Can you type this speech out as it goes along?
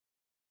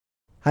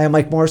Hi, I'm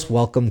Mike Morris.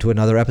 Welcome to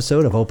another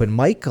episode of Open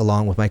Mic,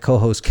 along with my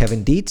co-host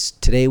Kevin Dietz.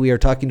 Today we are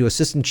talking to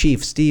Assistant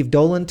Chief Steve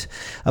Dolant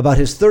about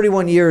his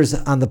 31 years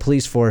on the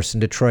police force in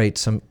Detroit.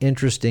 Some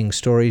interesting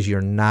stories you're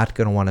not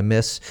going to want to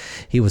miss.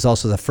 He was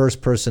also the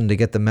first person to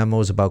get the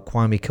memos about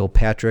Kwame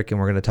Kilpatrick,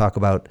 and we're going to talk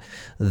about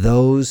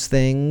those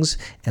things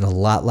and a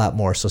lot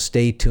more. So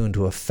stay tuned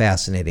to a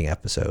fascinating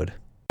episode.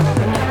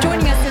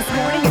 Joining us this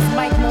morning is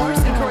Mike Morris,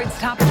 Detroit's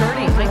top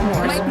attorney.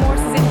 Mike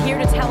Morris is in here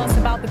to tell us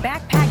about the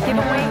backpack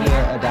giveaway.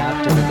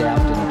 Adapt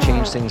and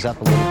change things up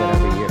a little bit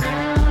every year.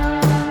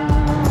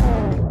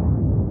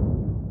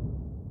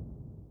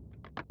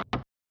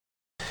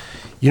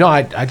 You know,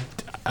 I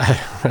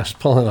was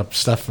pulling up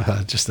stuff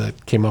just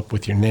that came up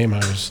with your name. I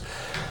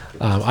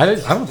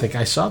don't think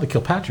I saw the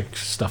Kilpatrick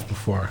stuff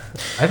before.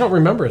 I don't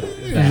remember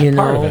that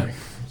part of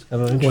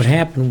it. What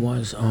happened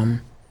was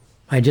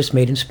I just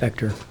made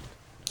inspector.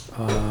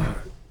 I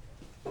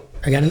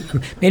got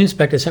made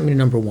inspector, sent me to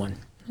number one.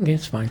 Okay,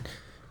 it's fine.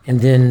 And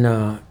then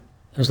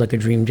it was like a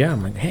dream job.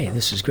 I'm like, hey,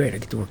 this is great. I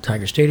get to work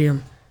Tiger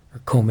Stadium or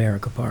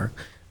Comerica Park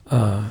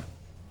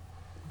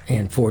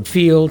and Ford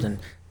Field and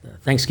the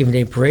Thanksgiving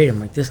Day Parade. I'm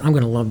like, I'm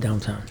going to love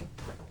downtown.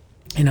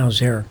 And I was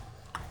there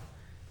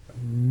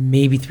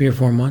maybe 3 or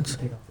 4 months.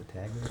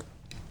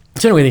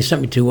 So anyway, they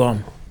sent me to,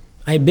 I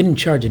had been in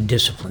charge of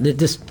discipline.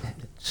 This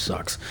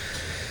sucks.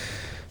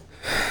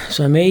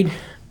 So I made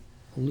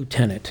a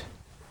lieutenant,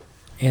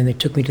 and they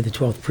took me to the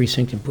 12th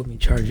precinct and put me in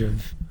charge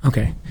of,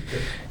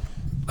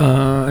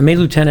 I made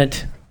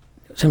lieutenant,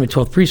 sent me to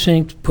 12th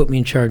precinct, put me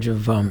in charge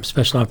of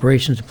special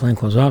operations and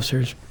plainclothes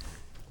officers.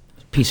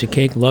 Piece of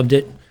cake, loved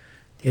it.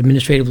 The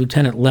administrative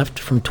lieutenant left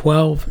from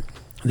 12.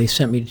 They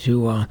sent me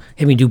to,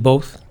 had me do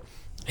both,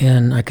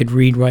 and I could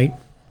read, write,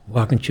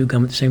 walk and chew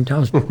gum at the same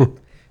time.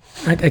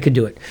 I could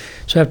do it.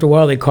 So after a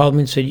while, they called me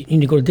and said, you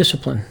need to go to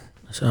discipline.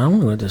 I said, I don't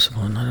want to go to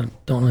discipline. I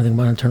don't know anything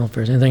about internal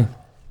affairs, anything.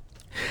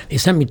 They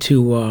sent me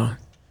to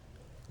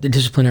the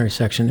disciplinary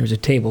section. There was a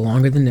table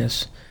longer than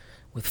this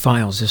with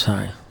files this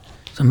high.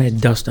 Somebody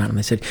had dust on them.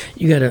 They said,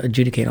 you got to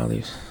adjudicate all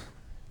these.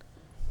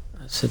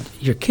 I said,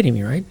 you're kidding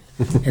me, right?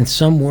 And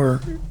some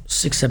were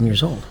 6, 7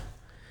 years old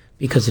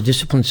because the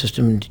discipline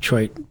system in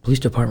Detroit Police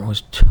Department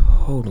was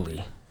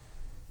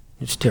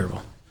it's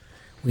terrible.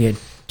 We had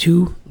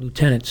 2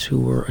 lieutenants who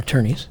were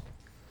attorneys,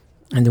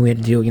 and then we had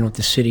to deal, with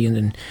the city and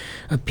then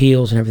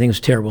appeals and everything. It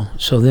was terrible.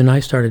 So then I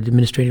started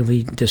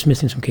administratively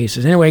dismissing some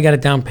cases. Anyway, I got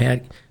it down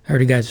pat. I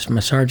heard a guy, this is my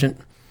sergeant,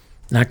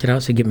 knocked it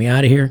out, said, get me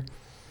out of here.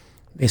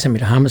 They sent me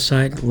to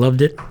homicide,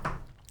 loved it.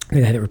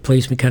 The guy that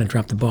replaced me kind of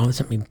dropped the ball. They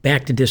sent me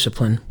back to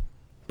discipline.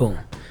 Boom.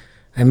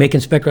 I make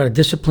inspector out of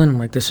discipline. I'm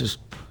like, this is,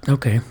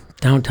 okay,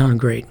 downtown,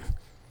 great.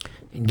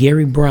 And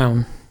Gary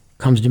Brown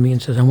comes to me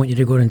and says, I want you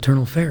to go to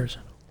internal affairs.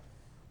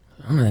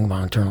 I don't know anything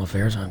about internal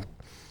affairs.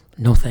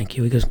 No, thank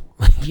you. He goes,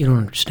 you don't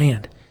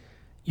understand.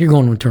 You're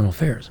going to internal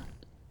affairs.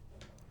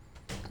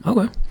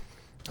 Okay.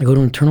 I go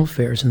to internal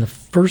affairs, and the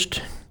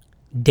first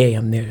day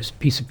I'm there, there's a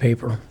piece of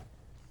paper.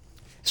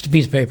 It's a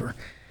piece of paper.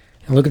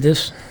 And look at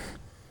this.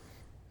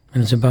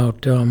 And it's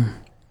about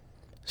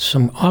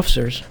some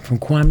officers from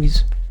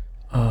Kwame's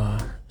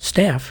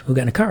staff who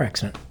got in a car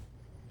accident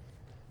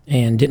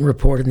and didn't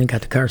report it, and then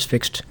got the cars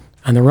fixed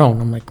on their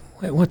own. I'm like,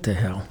 wait, what the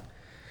hell?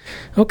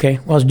 Okay,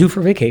 well, I was due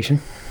for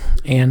vacation,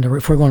 and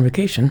before I go on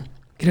vacation,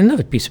 get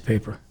another piece of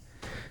paper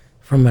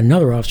from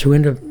another officer who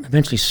ended up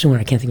eventually suing.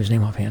 I can't think of his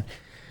name offhand.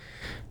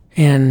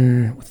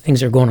 And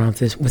things are going on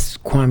with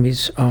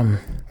Kwame's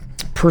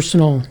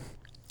personal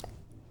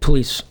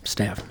police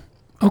staff.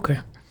 Okay.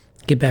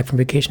 Get back from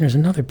vacation, there's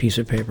another piece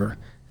of paper,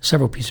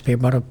 several pieces of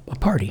paper about a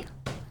party.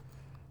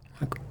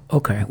 Like,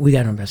 okay, we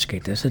got to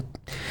investigate this.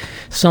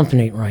 Something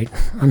ain't right.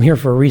 I'm here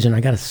for a reason.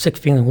 I got a sick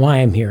feeling why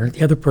I'm here.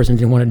 The other person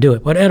didn't want to do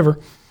it, whatever.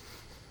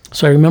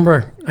 So I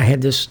remember I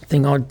had this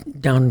thing all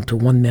down to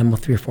one memo,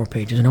 3 or 4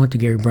 pages, and I went to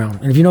Gary Brown.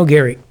 And if you know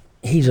Gary,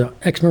 he's an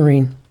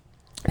ex-Marine,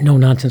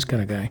 no-nonsense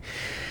kind of guy.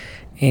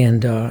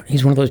 And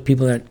he's one of those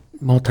people that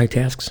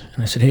multitasks.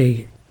 And I said,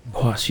 hey,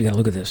 boss, you got to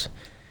look at this.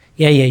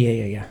 Yeah.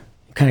 He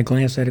kind of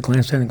glanced at it,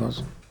 and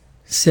goes,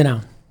 sit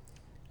down.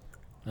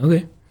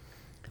 Okay.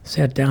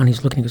 Sat down,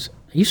 he's looking, he goes,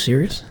 are you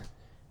serious?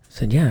 I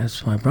said, yeah,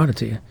 that's why I brought it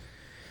to you.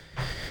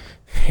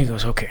 He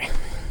goes, okay.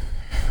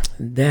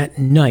 That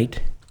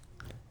night,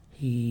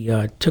 he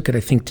took it, I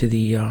think, to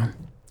either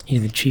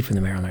the chief or the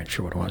mayor, I'm not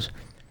sure what it was.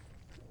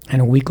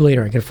 And a week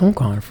later, I get a phone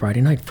call on a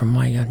Friday night from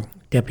my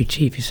deputy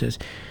chief. He says,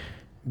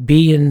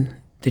 be in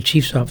the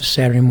chief's office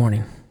Saturday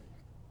morning.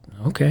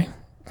 Okay,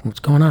 what's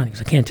going on? He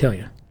goes, I can't tell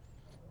you.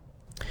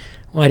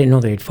 Well, I didn't know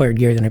they had fired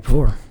Gary the night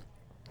before.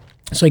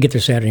 So I get there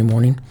Saturday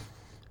morning,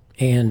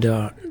 and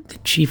the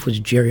chief was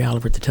Jerry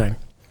Oliver at the time,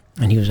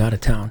 and he was out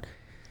of town.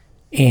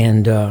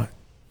 And we were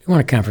on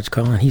a conference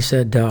call, and he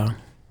said, are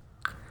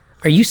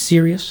you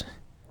serious?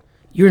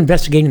 You're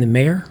investigating the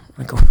mayor?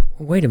 I go,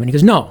 wait a minute. He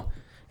goes, no.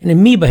 An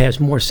amoeba has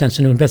more sense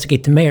than to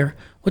investigate the mayor.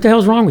 What the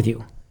hell's wrong with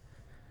you?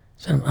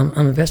 So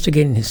I'm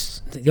investigating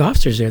the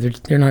officers there.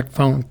 They're not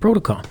following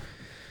protocol.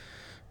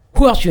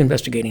 Who else are you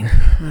investigating?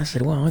 I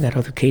said, well, I got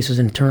other cases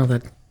internal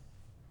that,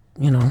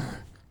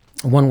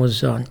 One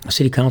was a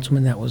city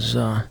councilman that was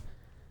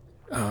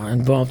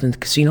involved in the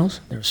casinos.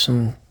 There was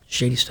some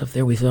shady stuff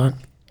there, we thought.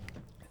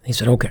 He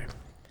said, okay.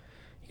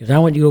 He goes, I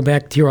want you to go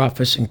back to your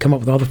office and come up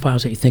with all the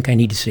files that you think I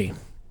need to see.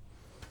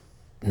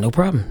 No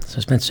problem. So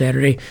I spent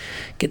Saturday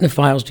getting the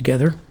files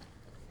together.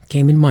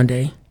 Came in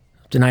Monday,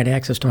 denied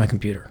access to my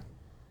computer.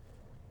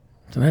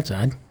 So that's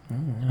odd.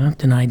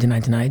 Denied.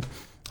 I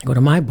go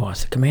to my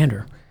boss, the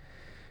commander.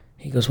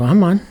 He goes, well,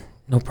 I'm on.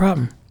 No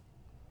problem.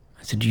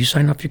 I said, do you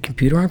sign off your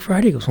computer on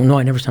Friday? He goes, well, no,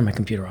 I never signed my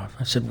computer off.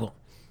 I said, well,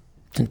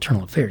 it's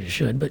internal affairs, you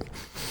should. But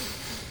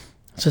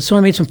I said, so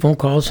I made some phone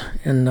calls,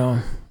 and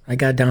I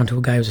got down to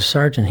a guy who was a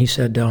sergeant. He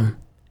said,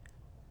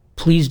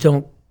 please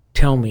don't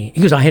tell me.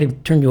 He goes, I had to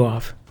turn you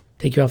off,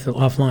 take you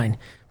offline.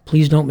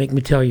 Please don't make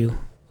me tell you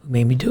who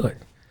made me do it.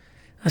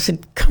 I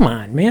said, come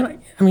on,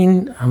 man. I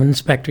mean, I'm an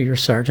inspector, you're a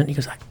sergeant. He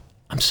goes,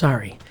 I'm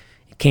sorry.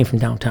 It came from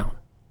downtown.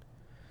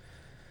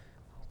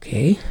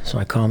 Okay, so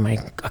I called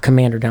a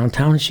commander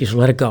downtown, and she said,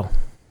 let it go.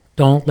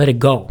 Don't let it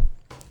go.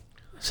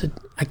 I said,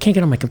 I can't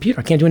get on my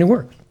computer. I can't do any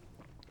work.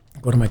 I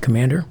go to my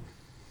commander.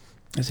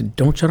 I said,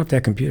 don't shut off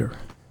that computer.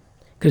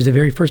 Because the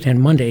very first day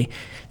on Monday,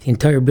 the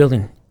entire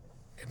building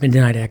had been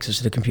denied access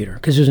to the computer.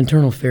 Because there's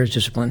internal affairs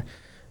discipline.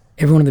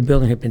 Everyone in the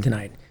building had been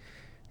denied.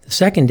 The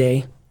second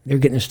day, they're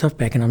getting their stuff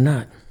back, and I'm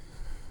not.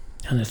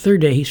 On the third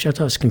day, he shuts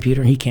off his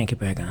computer, and he can't get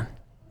back on.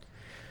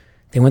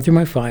 They went through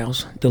my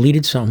files,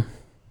 deleted some.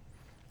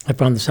 I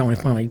found this out when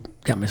I finally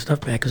got my stuff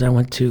back, because I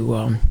went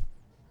to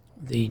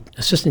the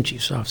assistant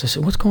chief's office. I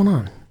said, what's going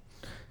on?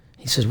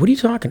 He says, what are you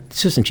talking? The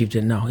assistant chief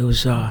didn't know. It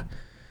was,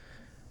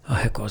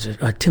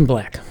 Tim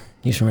Black.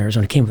 He's from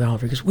Arizona. He came with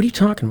Oliver. He goes, what are you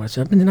talking about? I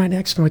said, I've been denied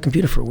access to my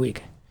computer for a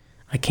week.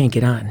 I can't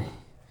get on.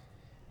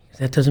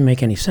 That doesn't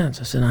make any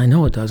sense. I said, I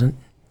know it doesn't,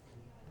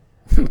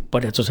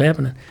 but that's what's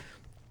happening.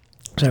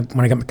 So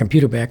when I got my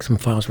computer back, some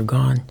files were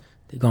gone.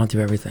 They'd gone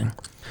through everything.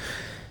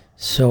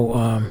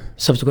 So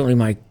subsequently,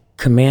 my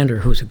commander,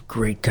 who's a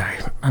great guy,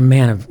 a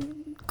man of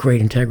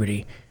great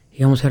integrity,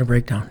 he almost had a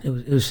breakdown.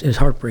 It was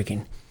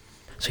heartbreaking.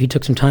 So he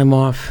took some time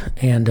off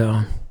and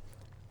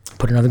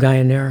put another guy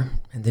in there,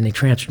 and then they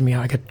transferred me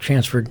out. I got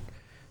transferred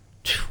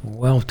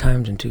 12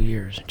 times in 2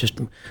 years, just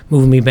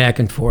moving me back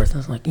and forth. I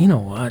was like, you know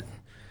what?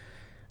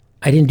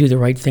 I didn't do the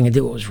right thing. I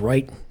did what was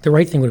right. The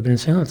right thing would have been to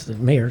say, oh, it's the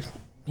mayor,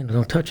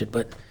 don't touch it.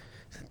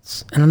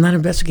 And I'm not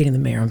investigating the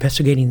mayor. I'm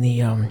investigating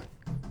the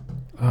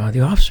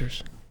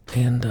officers.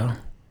 And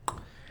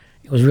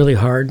it was really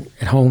hard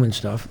at home and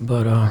stuff,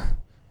 but I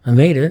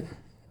made it.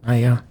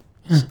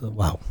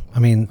 Wow. I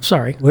mean,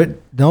 sorry.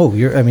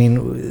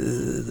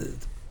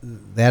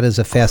 That is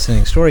a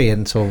fascinating story,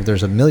 and so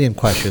there's a million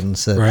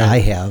questions that I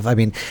have. I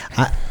mean,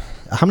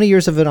 how many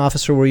years of an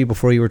officer were you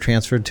before you were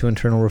transferred to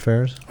internal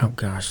affairs? Oh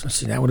gosh, let's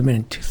see. That would have been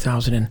in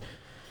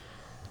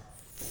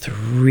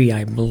 2003,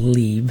 I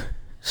believe.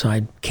 So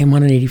I came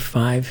on in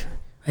 85.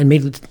 I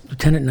made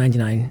lieutenant in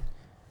 99.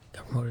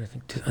 Got promoted,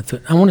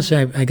 I want to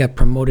say I got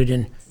promoted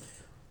in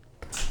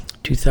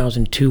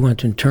 2002. Went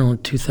to internal in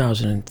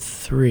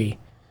 2003.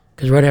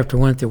 Because right after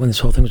I went there, when this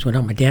whole thing was going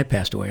on, my dad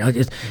passed away.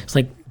 It's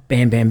like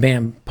bam, bam,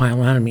 bam,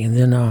 piling on me. And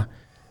then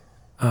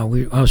I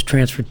was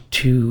transferred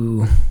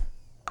to,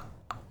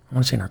 I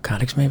want to say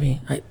narcotics,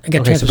 maybe. I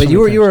got transferred. But you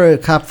were a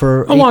cop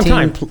for a long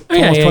time,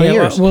 almost 20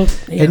 years. Well,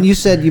 yeah. And you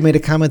said you made a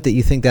comment that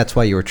you think that's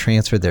why you were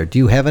transferred there. Do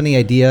you have any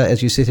idea,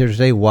 as you sit here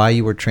today, why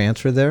you were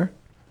transferred there?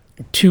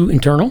 To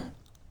internal?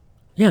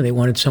 Yeah, they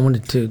wanted someone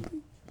to.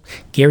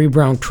 Gary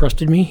Brown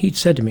trusted me. He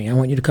said to me, I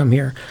want you to come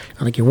here.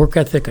 I like your work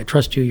ethic. I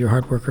trust you. You're a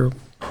hard worker.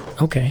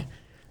 Okay.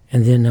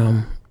 And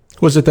then...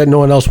 was it that no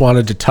one else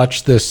wanted to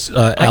touch this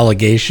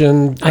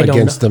allegation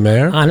against the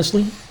mayor?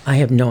 Honestly, I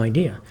have no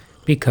idea.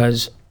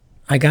 Because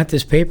I got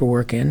this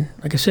paperwork in,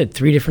 like I said,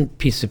 3 different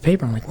pieces of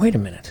paper. I'm like, wait a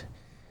minute.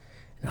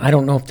 I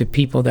don't know if the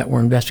people that were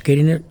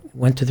investigating it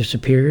went to their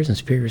superiors, and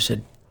superiors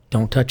said,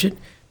 don't touch it.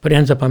 But it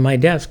ends up on my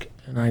desk.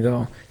 And I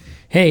go,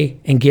 hey,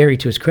 and Gary,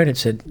 to his credit,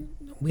 said,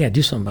 we got to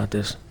do something about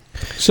this.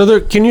 So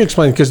can you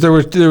explain? Because there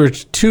were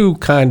 2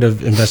 kind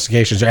of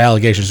investigations or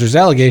allegations. There's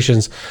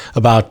allegations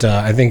about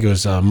I think it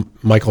was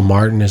Michael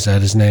Martin. Is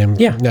that his name?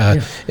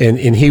 Yeah.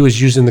 And he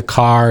was using the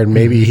car, and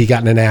maybe he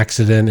got in an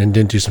accident and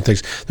didn't do some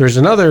things. There's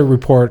another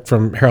report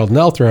from Harold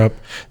Nelthrop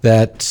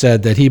that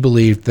said that he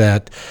believed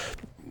that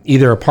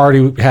either a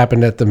party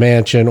happened at the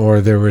mansion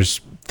or there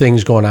was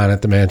things going on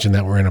at the mansion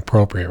that were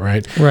inappropriate.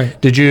 Right. Right.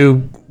 Did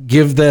you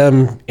give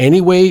them any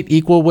weight,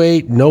 equal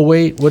weight, no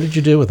weight? What did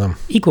you do with them?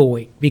 Equal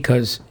weight,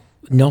 because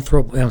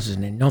Nelthrop, that was his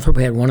name. Nelthrop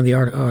had one of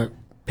the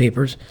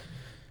papers.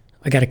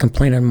 I got a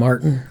complaint on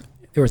Martin.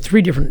 There were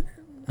 3 different.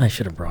 I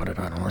should have brought it.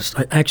 I don't know.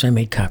 I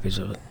made copies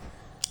of it.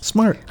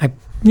 Smart.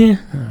 Whatever. I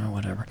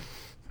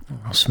don't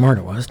know how smart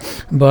it was,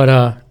 but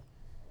I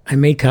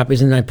made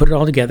copies and I put it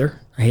all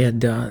together. I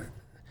had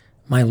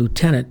my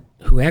lieutenant,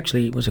 who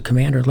actually was a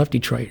commander, left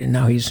Detroit, and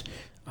now he's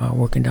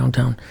working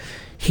downtown.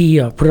 He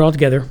put it all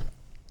together.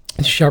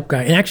 He's a sharp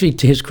guy, and actually,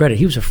 to his credit,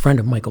 he was a friend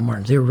of Michael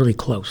Martin's. They were really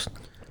close.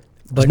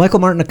 Was Michael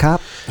Martin a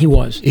cop? He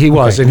was. He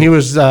was, and he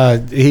was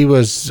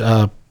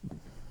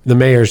the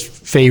mayor's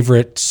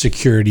favorite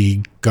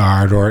security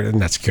guard, or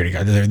not security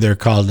guard, they're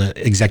called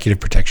executive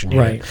protection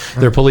unit. Right.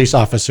 They're police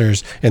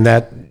officers, and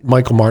that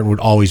Michael Martin would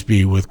always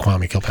be with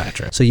Kwame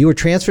Kilpatrick. So you were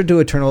transferred to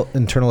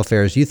internal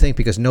affairs, you think,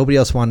 because nobody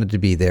else wanted to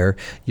be there.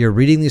 You're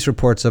reading these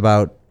reports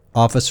about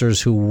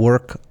officers who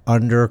work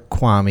under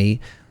Kwame,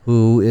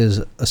 who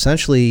is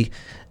essentially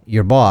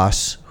your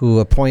boss, who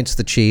appoints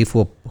the chief,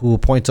 who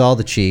appoints all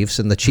the chiefs,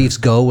 and the chiefs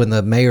go when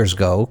the mayors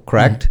go,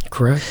 correct?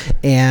 Correct.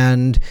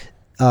 And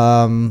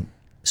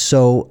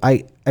so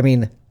I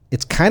mean,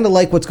 it's kind of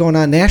like what's going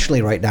on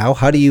nationally right now.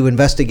 How do you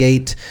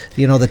investigate,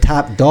 the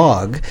top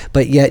dog,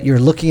 but yet you're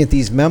looking at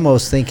these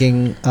memos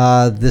thinking,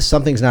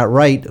 something's not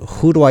right.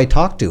 Who do I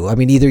talk to? I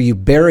mean, either you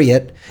bury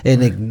it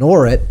and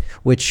ignore it,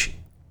 which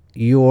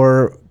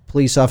your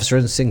police officer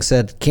instinct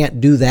said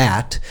can't do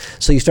that.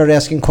 So you started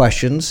asking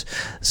questions.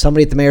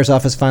 Somebody at the mayor's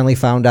office finally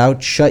found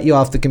out, shut you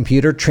off the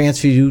computer,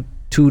 transfer you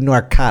to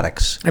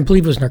narcotics. I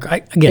believe it was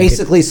again,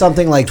 Basically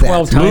something like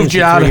 12 that. times Moved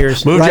you in out 3 of,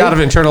 years. moved you out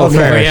of internal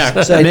affairs.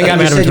 Yeah. So They got you me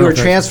out of said you were internal affairs.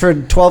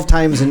 transferred 12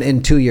 times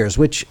in 2 years,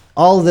 which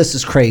all of this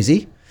is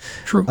crazy.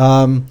 True.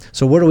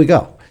 So where do we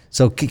go?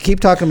 So keep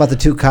talking about the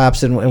two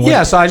cops and what,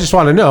 Yeah, so I just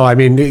want to know. I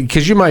mean,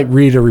 because you might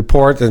read a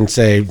report and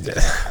say,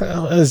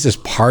 well, "This is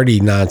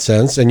party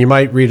nonsense," and you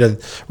might read a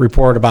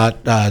report about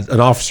an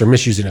officer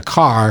misusing a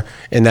car,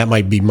 and that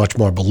might be much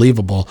more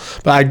believable.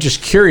 But I'm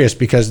just curious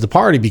because the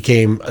party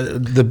became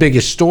the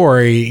biggest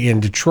story in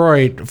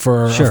Detroit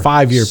for a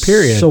 5-year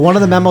period. So one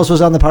of the memos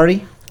was on the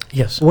party?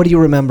 Yes. What do you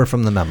remember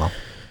from the memo?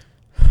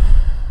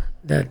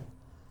 That,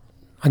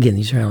 again,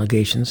 these are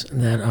allegations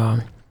that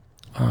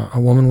a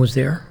woman was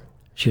there.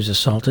 She was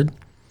assaulted.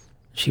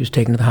 She was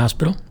taken to the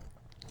hospital.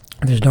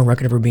 There's no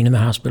record of her being in the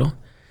hospital.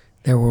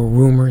 There were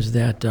rumors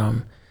that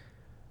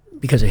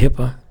because of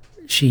HIPAA,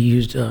 she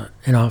used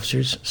an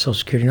officer's social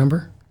security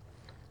number.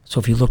 So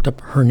if you looked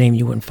up her name,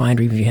 you wouldn't find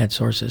her even if you had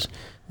sources.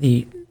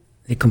 The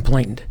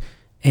complainant.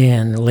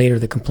 And later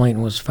the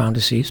complainant was found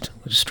deceased.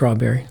 It was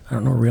Strawberry. I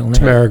don't know her real name.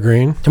 Tamara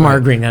Green.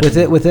 Tamara Green. That's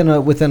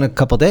Within a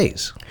couple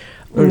days.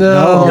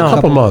 No, a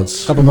couple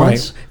months. Couple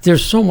months. Right.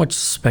 There's so much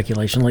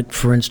speculation. Like,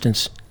 for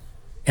instance,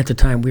 at the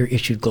time we were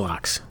issued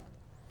Glocks.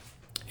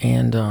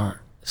 And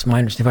it's my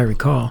understanding, if I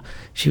recall,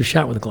 she was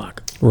shot with a Glock.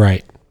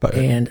 Right.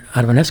 And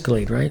out of an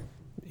Escalade, right?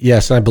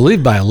 Yes, I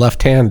believe by a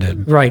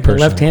left-handed Right, person.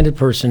 a left-handed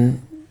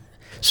person.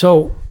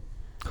 So,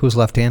 Who's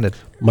left-handed?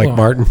 Mike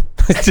Martin.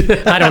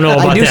 I don't know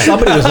about I knew that.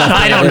 somebody was left-handed.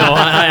 I don't know.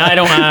 I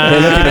don't.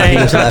 They're looking at I he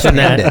was ain't touching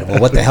left-handed. that.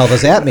 Well, what the hell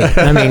does that mean?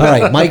 I mean, all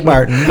right, Mike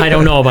Martin. I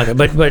don't know about it,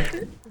 but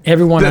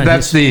everyone. on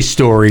That's his, the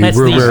story, That's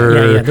the-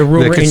 rumor, the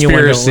rumor, the innuendo,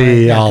 conspiracy, right,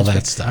 yeah, all conspiracy.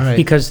 that stuff. All right.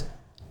 because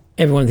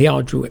everyone, they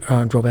all drove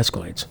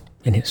Escalades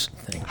in his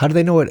thing. How do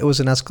they know it was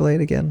an Escalade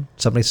again?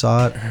 Somebody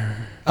saw it?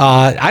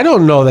 I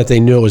don't know that they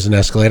knew it was an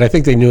Escalade. I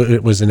think they knew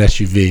it was an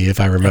SUV, if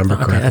I remember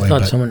Okay, correctly. I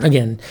thought but- someone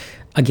again.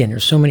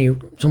 There's so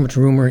much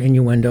rumor,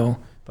 innuendo.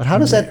 But how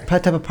does that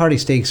type of party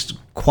stay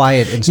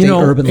quiet and stay know,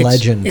 urban it's-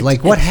 legend? it's-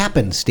 Like, what it's-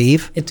 happened,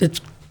 Steve?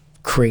 It's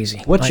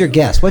crazy. What's your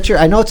guess?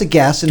 I know it's a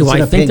guess and Do it's I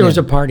an think opinion. there was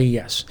a party?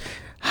 Yes.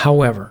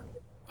 However,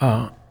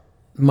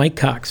 Mike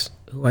Cox,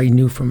 who I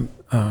knew from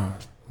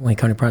Wayne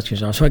County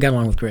Prosecutor's Office, so I got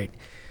along with great.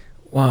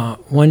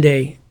 One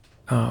day,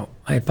 I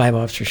had 5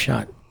 officers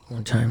shot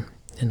one time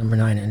in number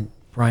 9, and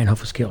Brian Huff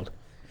was killed.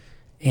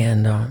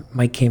 And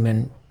Mike came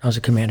in, I was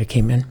a commander,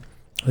 came in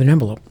with an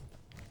envelope.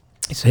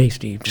 He said, "Hey,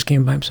 Steve," just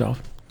came by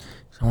himself.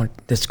 So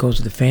this goes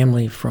to the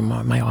family from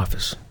my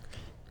office.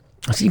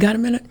 I said, "You got a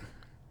minute?"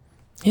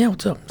 "Yeah,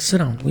 what's up?" "Sit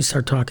down." We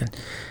start talking.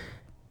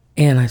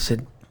 And I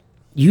said,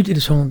 "You did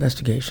this whole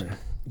investigation.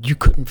 You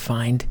couldn't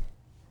find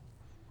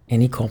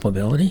any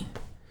culpability?"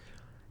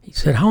 He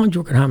said, "How long did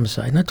you work at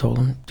homicide?" And I told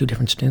him 2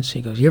 different stints.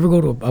 He goes, "You ever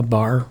go to a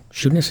bar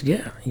shooting?" I said,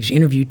 "Yeah." He's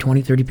interviewed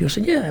 20, 30 people. I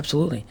said, "Yeah,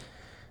 absolutely."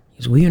 He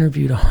goes, "We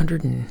interviewed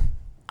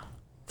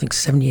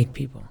 178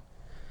 people,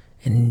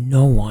 and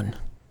no one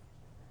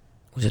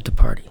was at the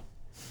party.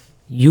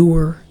 You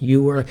were.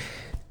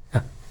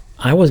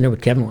 I wasn't there,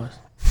 but Kevin was.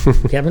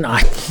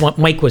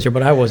 Mike was there,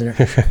 but I wasn't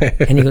there."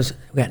 And he goes,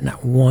 "We got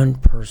not one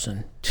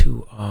person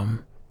to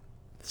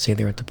say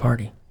they were at the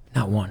party.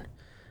 Not one.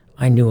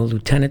 I knew a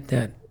lieutenant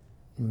that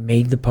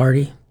made the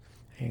party."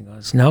 And he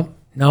goes, Nope.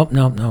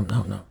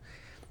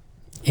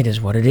 It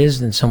is what it is."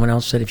 Then someone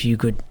else said, if you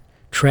could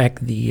track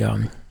the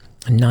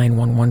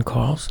 911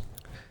 calls,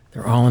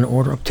 they're all in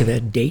order up to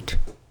that date.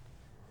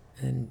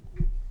 And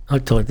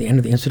until at the end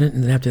of the incident,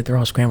 and then after that, they're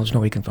all scrambled, so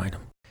nobody can find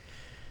them.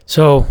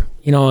 So,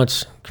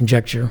 it's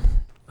conjecture.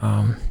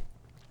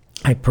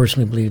 I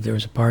personally believe there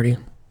was a party.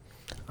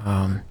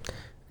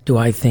 Do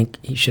I think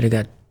he should have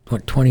got,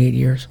 28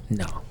 years?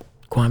 No.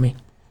 Kwame?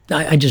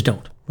 I just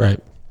don't. Right.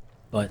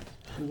 But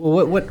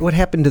Well, what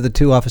happened to the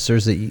 2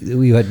 officers that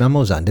you had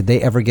memos on? Did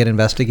they ever get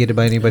investigated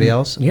by anybody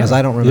else? Yeah. Because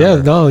I don't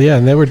remember.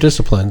 And they were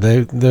disciplined.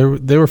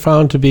 They were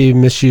found to be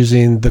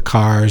misusing the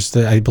cars.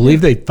 I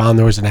believe they found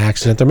there was an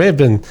accident. There may have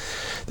been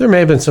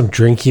some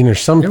drinking or in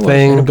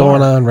something a bar.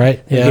 going on,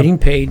 right? they're getting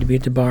paid to be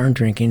at the bar and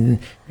drinking.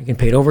 Getting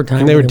paid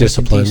overtime. And they were when went to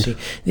disciplined. DC.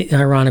 The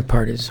ironic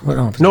part is,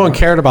 No one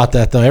cared about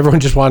that, though. Everyone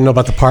just wanted to know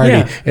about the party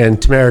Yeah.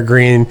 and Tamara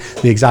Green,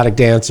 the exotic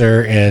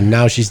dancer, and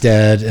now she's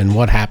dead, and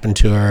what happened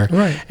to her.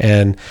 Right.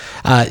 And,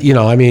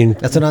 I mean,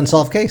 That's an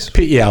unsolved case.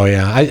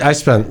 I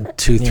spent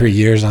 2-3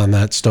 years on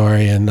that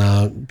story,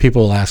 and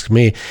people will ask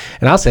me,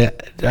 and I'll say,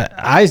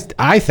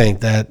 I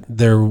think that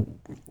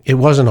it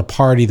wasn't a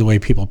party the way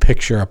people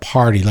picture a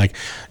party. Like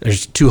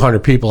there's 200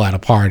 people at a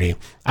party.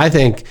 I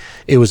think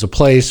it was a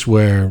place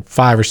where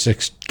 5 or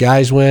 6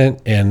 guys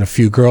went and a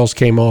few girls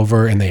came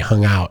over and they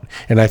hung out.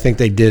 And I think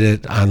they did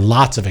it on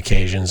lots of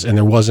occasions, and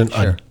there wasn't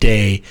a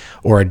day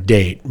or a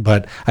date.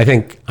 But I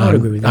think would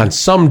agree with that. on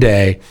some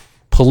day,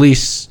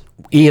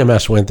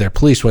 EMS went there,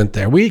 police went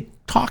there. We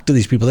talked to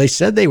these people. They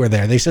said they were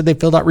there. They said they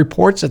filled out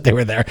reports that they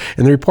were there,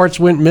 and the reports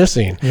went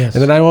missing. Yes.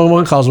 And the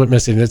 911 calls went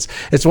missing. It's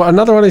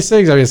another one of these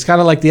things. I mean, it's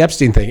kind of like the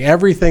Epstein thing.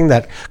 Everything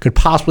that could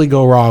possibly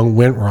go wrong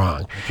went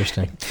wrong.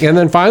 Interesting. And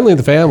then finally,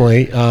 the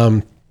family.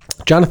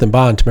 Jonathan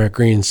Bond, Tamara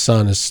Green's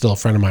son, is still a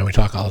friend of mine. We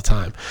talk all the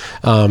time.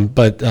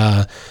 But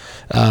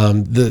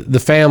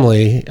the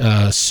family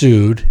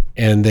sued,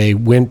 and they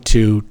went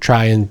to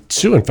try and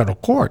sue in federal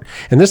court.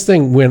 And this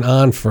thing went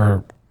on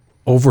for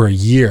over a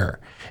year.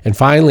 And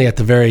finally, at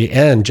the very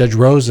end, Judge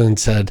Rosen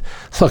said,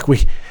 look,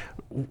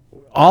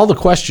 all the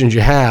questions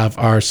you have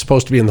are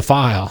supposed to be in the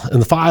file,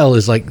 and the file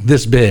is like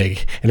this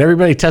big, and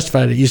everybody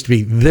testified it used to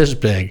be this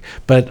big,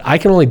 but I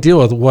can only deal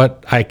with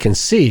what I can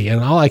see, and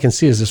all I can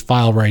see is this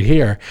file right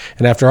here.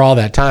 And after all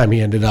that time,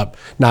 he ended up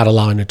not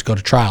allowing it to go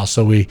to trial,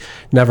 so we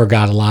never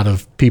got a lot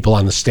of people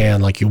on the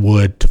stand like you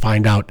would to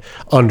find out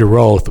under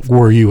oath,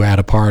 were you at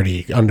a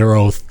party? Under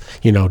oath,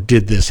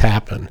 did this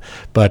happen?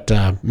 But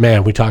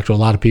man, we talked to a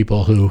lot of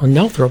people who... Well,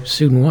 Nelthrop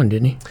sued and won,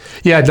 didn't he?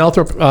 Yeah,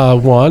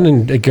 Nelthrop won,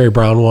 and Gary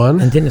Brown won.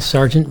 And didn't a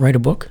sergeant write a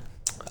book?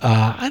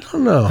 I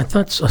don't know. I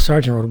thought a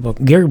sergeant wrote a book.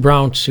 Gary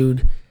Brown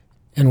sued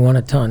and won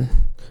a ton.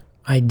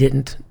 I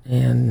didn't,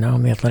 and now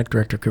I'm the athletic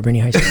director of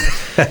Cabrini High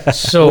School.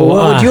 So,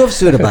 What would you have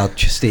sued about,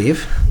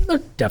 Steve?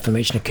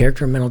 defamation of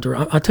character,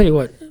 I'll tell you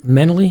what,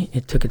 mentally,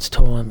 it took its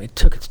toll on me. It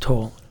took its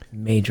toll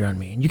major on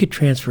me. And you get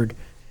transferred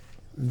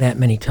that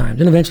many times.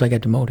 And eventually I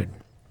got demoted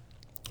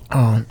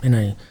in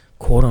a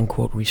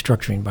quote-unquote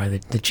restructuring by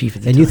the chief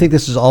at the And time. you think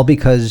this is all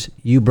because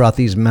you brought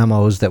these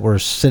memos that were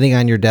sitting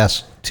on your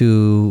desk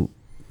to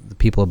the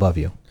people above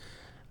you?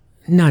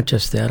 Not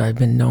just that. I've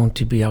been known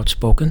to be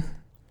outspoken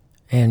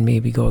and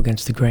maybe go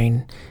against the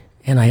grain.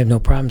 And I have no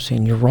problem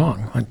saying you're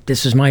wrong.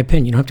 This is my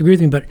opinion. You don't have to agree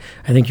with me, but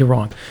I think you're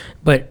wrong.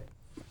 But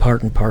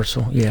part and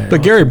parcel, yeah.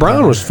 But Gary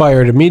Brown was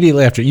fired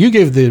immediately after you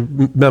gave the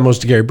memos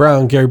to Gary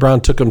Brown. Gary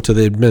Brown took them to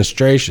the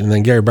administration, and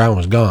then Gary Brown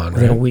was gone.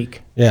 within Right? a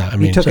week. Yeah, I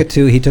mean, He took it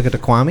to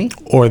Kwame?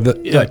 or the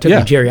it took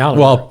to Jerry Oliver.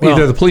 Well, Well-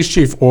 either the police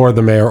chief or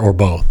the mayor or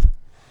both.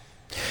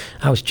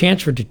 I was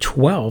transferred to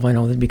 12. I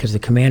know that because the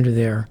commander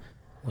there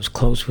was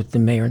close with the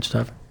mayor and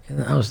stuff.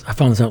 And I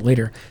found this out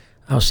later.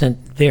 I was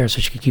sent there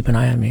so she could keep an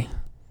eye on me.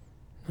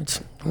 It's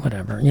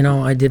whatever.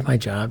 I did my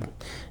job.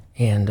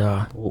 And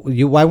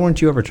Why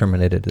weren't you ever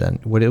terminated then?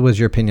 What was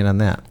your opinion on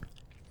that?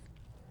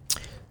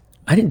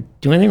 I didn't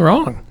do anything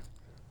wrong.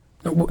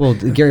 Well,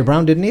 Gary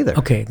Brown didn't either.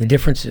 Okay, the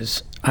difference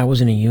is I was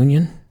in a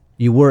union.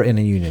 You were in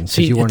a union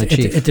because you weren't a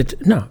chief.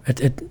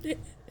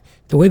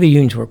 The way the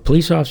unions work,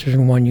 police officers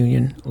in one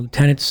union,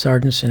 lieutenants,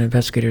 sergeants, and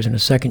investigators in a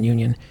second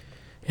union,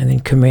 and then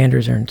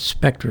commanders or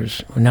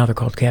inspectors, well, now they're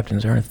called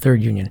captains, are in a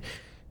third union.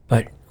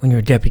 But when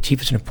you're a deputy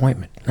chief, it's an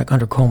appointment. Like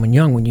under Coleman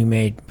Young,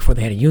 before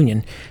they had a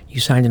union,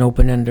 you signed an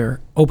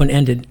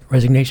open-ended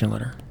resignation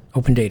letter,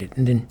 open-dated,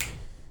 and then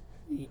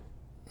you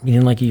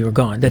didn't like it, you were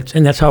gone.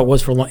 That's how it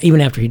was for a long,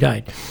 even after he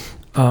died.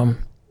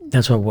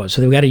 That's how it was.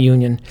 So they got a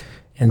union,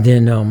 and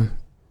then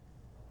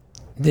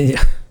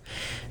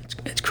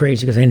it's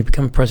crazy because I ended up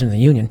becoming president of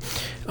the union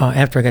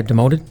after I got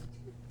demoted,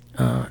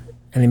 and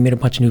they made a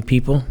bunch of new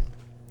people,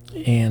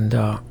 and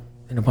a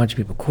bunch of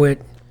people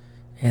quit,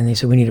 and they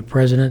said we need a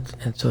president,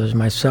 and so there's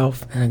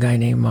myself and a guy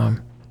named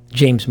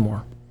James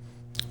Moore,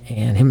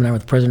 and him and I were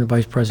the president,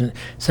 vice president,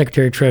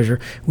 secretary, treasurer.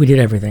 We did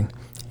everything,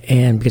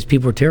 and because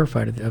people were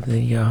terrified of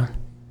the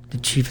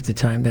chief at the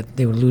time that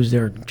they would lose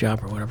their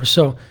job or whatever.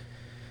 So,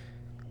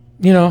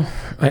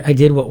 I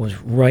did what was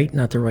right,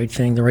 not the right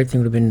thing. The right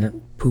thing would have been to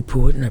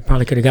poo-poo it, and I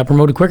probably could have got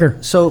promoted quicker.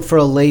 So for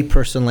a lay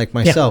person like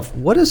myself,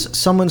 what is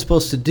someone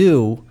supposed to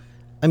do?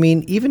 I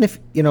mean, even if,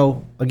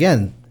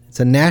 again, there's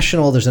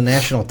a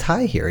national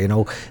tie here,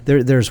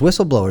 there's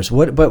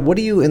whistleblowers. But what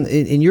do you,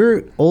 in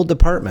your old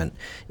department,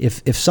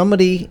 if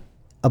somebody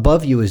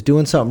above you is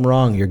doing something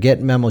wrong, you're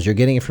getting memos, you're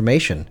getting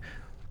information,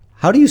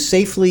 how do you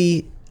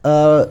safely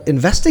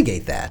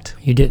investigate that?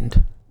 You didn't.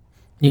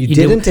 You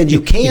didn't, and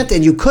you can't,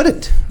 and you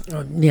couldn't.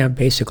 Yeah,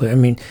 basically. I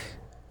mean,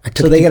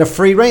 So they get a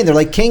free reign. They're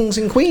like kings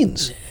and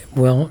queens.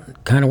 Well,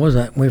 kind of was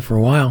that way for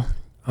a while.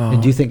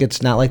 And do you think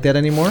it's not like that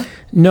anymore?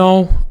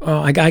 No,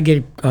 I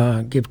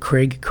give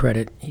Craig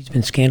credit. He's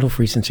been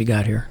scandal-free since he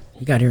got here.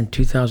 He got here in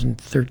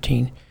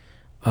 2013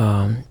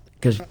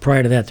 because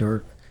prior to that there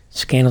were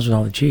scandals with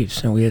all the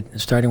chiefs. And we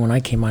had, starting when I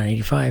came on in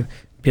 '85,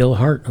 Bill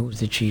Hart, who was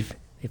the chief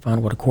They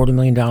found, what,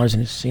 $250,000 in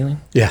his ceiling?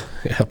 Yeah.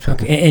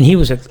 Okay. And he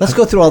was a... Let's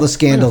go through all the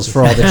scandals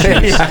for all the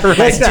chiefs.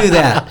 Let's do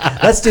that.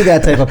 Let's do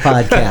that type of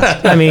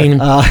podcast. I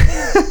mean,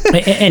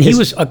 and he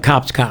was a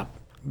cop's cop.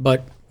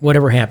 But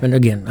whatever happened,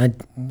 again,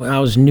 I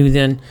was new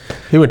then.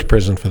 He went to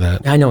prison for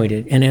that. I know he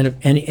did.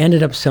 And he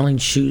ended up selling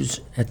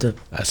shoes at the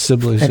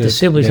Sibley's.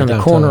 on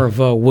the corner of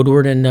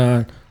Woodward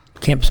and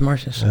Campus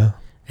Martius. Yeah.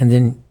 And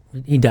then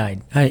he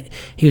died.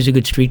 He was a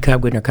good street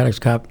cop, good narcotics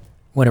cop.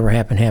 Whatever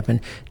happened, happened.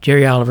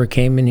 Jerry Oliver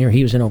came in here.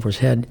 He was in over his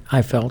head,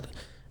 I felt.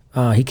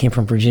 He came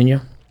from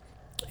Virginia,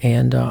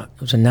 and it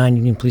was a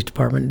non-union police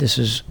department. This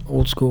is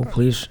old school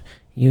police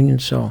union,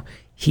 so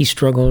he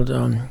struggled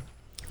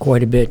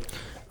quite a bit.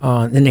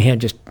 Then they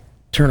had just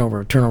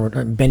turnover.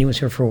 Benny was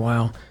here for a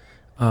while.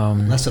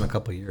 Less than a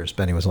couple of years.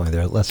 Benny was only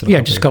there less than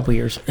just a couple of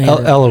years. And,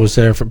 Ella was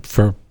there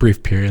for a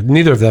brief period.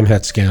 Neither of them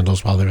had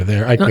scandals while they were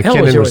there. Ella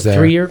McKinnon was there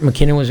 3 years.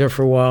 McKinnon was there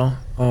for a while.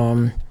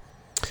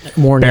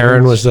 Warren Barron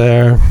Evans, was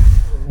there.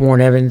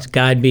 Warren Evans,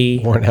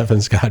 Godby.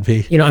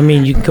 Godby. You know, I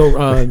mean, you can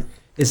go...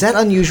 Is that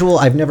unusual?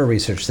 I've never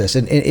researched this.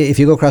 And if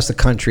you go across the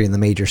country in the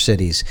major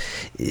cities,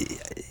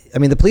 I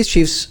mean, the police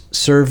chiefs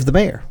serve the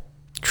mayor.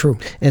 True.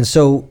 And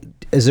so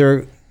is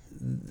there...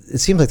 It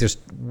seems like there's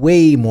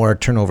way more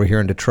turnover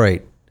here in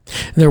Detroit.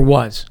 There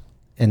was.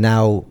 And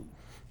now...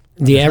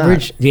 The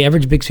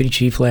average big city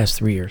chief lasts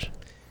 3 years.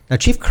 Now,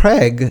 Chief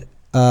Craig...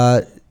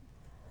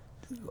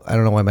 I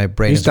don't know why my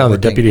brain He's is now the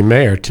working. deputy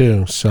mayor,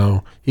 too.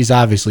 So he's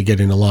obviously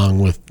getting along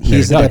with...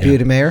 He's the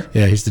deputy mayor?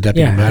 Yeah, he's the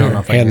deputy mayor. I don't know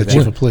if I and knew the that.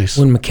 chief of police.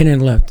 When McKinnon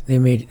left, they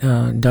made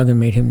Duggan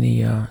made him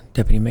the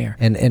deputy mayor.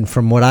 And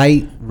from what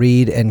I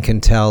read and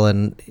can tell,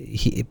 and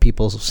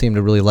people seem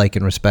to really like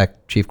and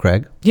respect Chief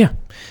Craig. Yeah.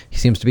 He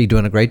seems to be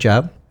doing a great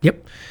job.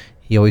 Yep.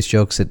 He always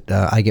jokes that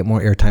I get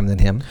more airtime than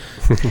him.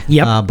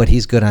 Yep. But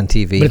he's good on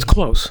TV. But it's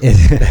close.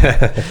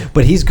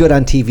 But he's good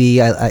on TV.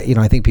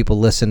 I think people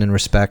listen and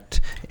respect.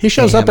 He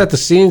shows him. up at the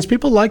scenes.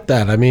 People like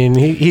that. I mean,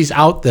 he's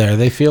out there.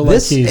 They feel like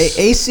This he's...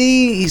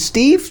 AC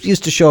Steve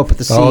used to show up at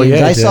the scenes. Oh, yeah,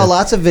 he I saw did.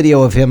 lots of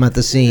video of him at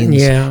the scenes.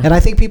 Yeah. And I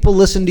think people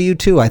listen to you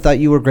too. I thought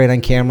you were great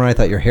on camera. I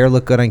thought your hair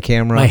looked good on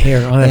camera. My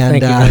hair. Oh,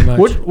 thank you very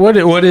much.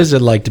 What is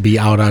it like to be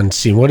out on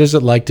scene? What is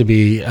it like to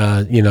be,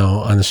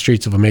 on the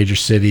streets of a major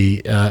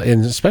city,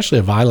 and especially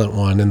a violent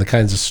one, and the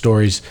kinds of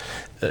stories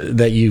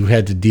that you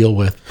had to deal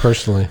with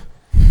personally?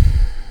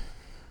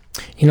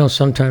 You know,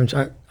 sometimes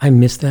I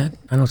miss that.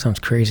 I know it sounds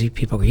crazy.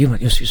 People go,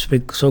 you're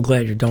so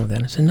glad you're done with that.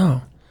 And I said,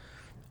 no.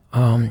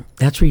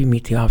 That's where you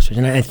meet the officers.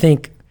 And I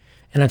think,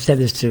 and I've said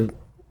this to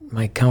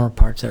my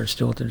counterparts that are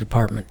still at the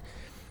department,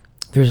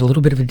 there's a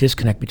little bit of a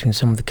disconnect between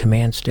some of the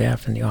command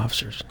staff and the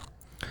officers.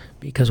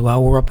 Because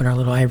while we're up in our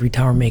little ivory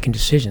tower making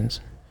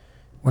decisions,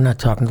 we're not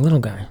talking to the little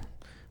guy.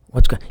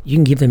 You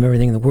can give them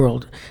everything in the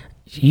world.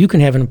 You can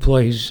have an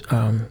employee who's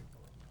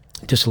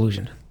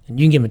disillusioned, and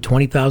you can give him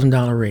a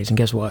 $20,000 raise, and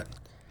guess what?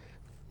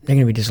 They're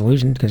going to be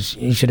disillusioned because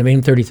you should have made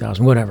him $30,000,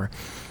 whatever.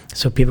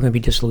 So people are going to be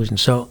disillusioned.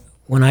 So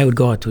when I would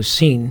go out to a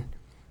scene,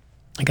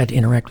 I got to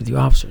interact with the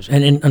officers,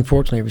 and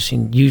unfortunately, every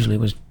scene usually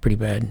was pretty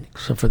bad,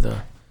 except for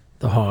the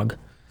hog.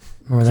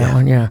 Remember that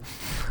one? Yeah,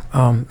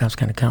 that was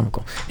kind of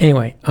comical.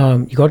 Anyway,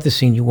 you go to the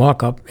scene, you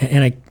walk up,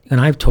 and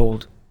I've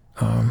told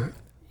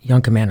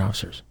young command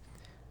officers,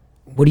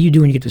 what do you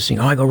do when you get to the scene?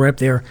 Oh, I go right up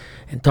there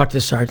and talk to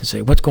the sergeant and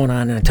say, what's going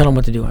on? And I tell them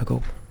what to do. I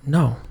go,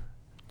 no.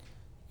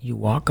 You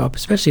walk up,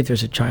 especially if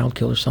there's a child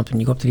killed or something,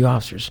 you go up to the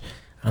officers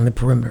on the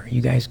perimeter.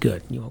 You guys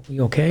good? You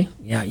okay?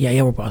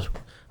 Yeah, we're boss.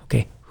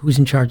 Okay, who's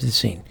in charge of the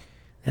scene?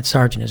 That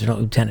sergeant is, or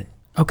lieutenant.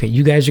 Okay,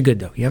 you guys are good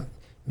though. Yep.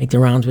 Make the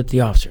rounds with the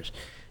officers.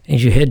 And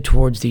as you head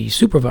towards the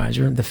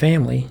supervisor, the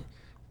family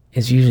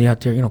is usually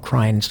out there,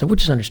 crying and stuff,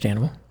 which is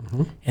understandable.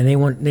 Mm-hmm. And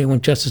they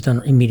want justice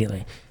done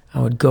immediately.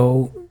 I would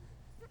go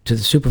to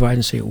the supervisor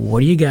and say, what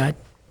do you got?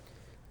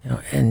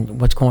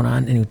 And what's going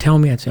on? And he would tell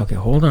me. I'd say, okay,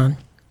 hold on.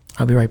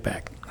 I'll be right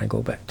back. I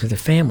go back to the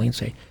family and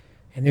say,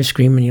 and they're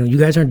screaming, you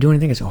guys aren't doing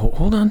anything. I say,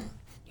 hold on.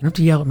 You don't have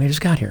to yell at me. I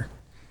just got here.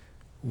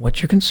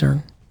 What's your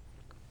concern?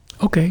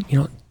 Okay,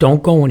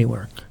 don't go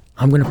anywhere.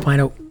 I'm going to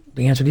find out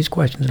the answer to these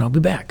questions, and I'll be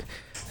back.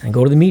 And I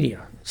go to the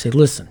media. Say,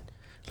 listen,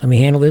 let me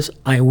handle this.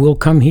 I will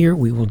come here.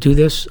 We will do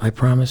this. I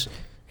promise.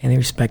 And they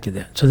respected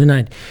that. So then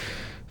I'd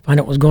find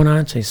out what's going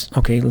on. Say,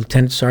 okay,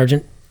 Lieutenant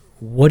Sergeant,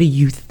 what do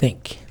you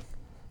think?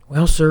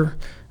 Well, sir,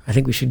 I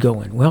think we should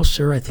go in. Well,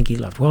 sir, I think he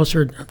left. Well,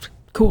 sir,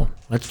 cool.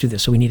 Let's do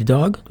this. So we need a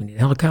dog. Do we need a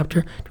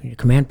helicopter? Do we need a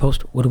command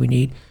post? What do we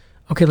need?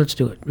 Okay, let's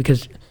do it.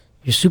 Because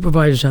your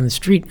supervisors on the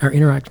street are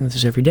interacting with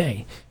us every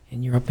day,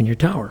 and you're up in your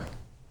tower.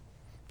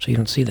 So you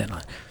don't see that a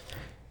lot.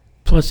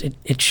 Plus,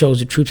 it shows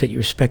the troops that you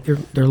respect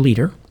their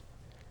leader,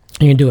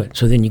 and you do it.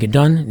 So then you get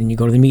done, and you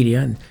go to the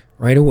media, and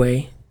right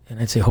away, and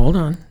I'd say, hold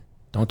on.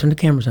 Don't turn the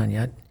cameras on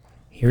yet.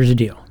 Here's the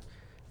deal.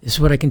 This is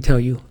what I can tell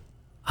you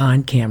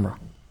on camera.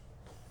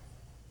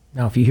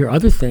 Now, if you hear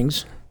other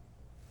things,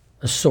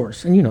 a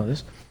source, and you know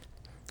this,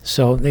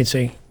 so they'd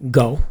say,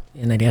 go,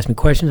 and they'd ask me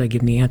questions, I'd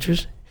give them the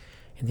answers,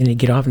 and then they'd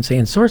get off and say,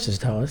 and sources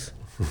tell us.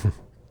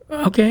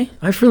 Okay,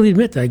 I freely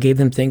admit that I gave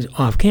them things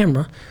off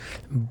camera,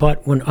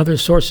 but when other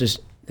sources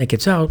that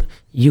gets out,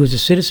 you as a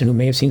citizen who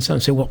may have seen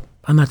something say, well,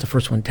 I'm not the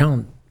first one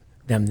telling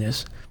them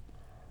this.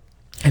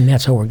 And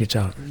that's how word gets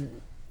out.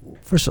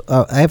 First,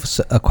 I have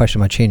a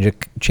question about chain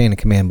of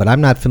command, but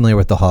I'm not familiar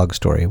with the hog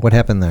story. What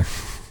happened there?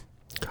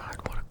 God,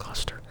 what a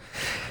cluster.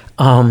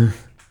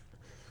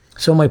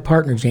 So my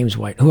partner, James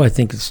White, who I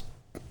think is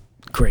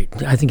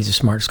great. I think he's the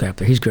smartest guy up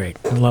there. He's great.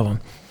 I love him.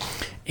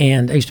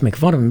 And I used to make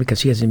fun of him because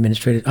he has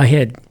administrative. I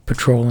had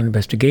patrol and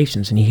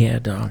investigations, and he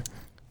had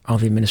all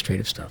the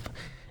administrative stuff.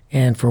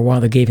 And for a while,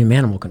 they gave him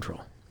animal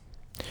control.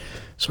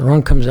 So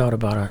Ron comes out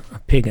about a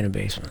pig in a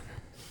basement.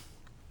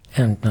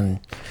 And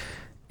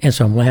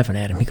so I'm laughing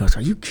at him. He goes,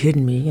 "Are you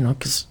kidding me?" You know,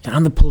 because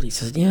I'm the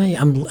police. I said,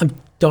 yeah, I'm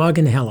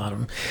dogging the hell out of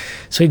him.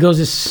 So he goes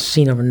to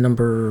scene number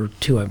number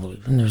 2, I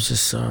believe, and there's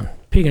this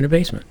pig in a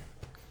basement.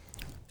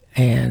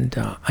 And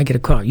I get a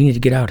call. "You need to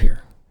get out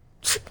here."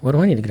 "What do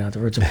I need to get out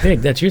there? It's a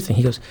pig. That's your thing."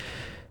 He goes,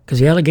 "Because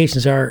the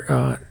allegations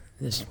are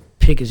this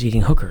pig is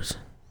eating hookers."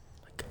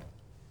 Like,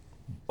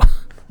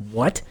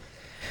 what?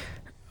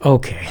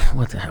 Okay,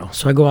 what the hell?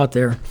 So I go out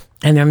there,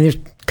 and I mean, there's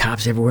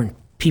cops everywhere and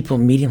people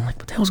meeting. I'm like,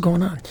 what the hell's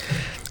going on?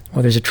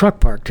 Well, there's a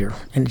truck parked here,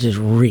 and it just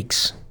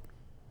reeks.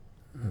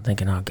 I'm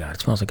thinking, oh, God,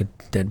 it smells like a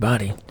dead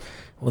body.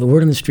 Well, the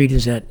word on the street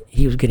is that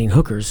he was getting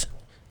hookers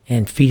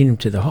and feeding them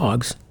to the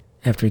hogs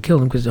after he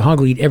killed them, because the hog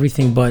will eat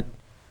everything but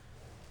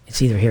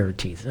it's either hair or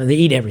teeth. They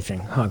eat everything,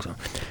 hogs will.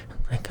 I'm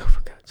like, oh,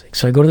 for God's sake.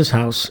 So I go to this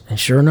house, and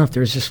sure enough,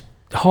 there's this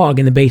hog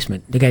in the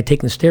basement. The guy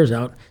taking the stairs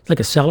out. It's like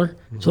a cellar,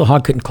 so the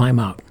hog couldn't climb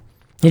out.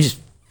 It's just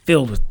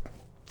filled with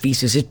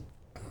feces. It,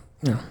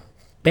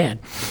 bad.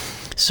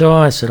 So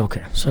I said,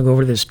 okay. So I go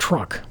over to this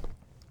truck,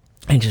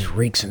 and it just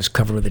reeks, and it's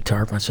covered with a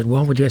tarp. And I said,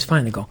 well, what'd you guys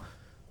find? They go,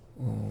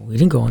 we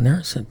didn't go in there.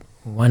 I said,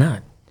 why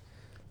not?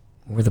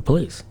 We're the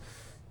police.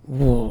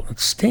 Well, it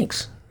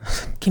stinks. I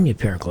said, give me a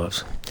pair of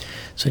gloves.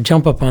 So I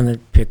jump up on the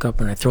pickup,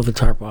 and I throw the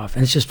tarp off,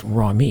 and it's just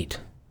raw meat,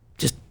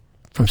 just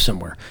from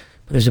somewhere.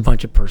 But there's a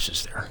bunch of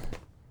purses there.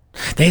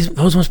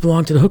 Those must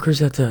belong to the hookers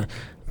that the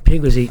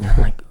pig was eating.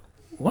 I'm like,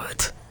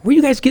 what? Where are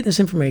you guys getting this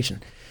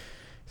information?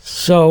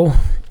 So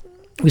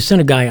we sent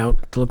a guy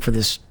out to look for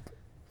this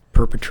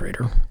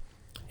perpetrator.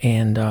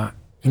 And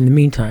in the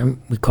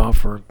meantime, we call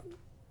for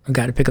a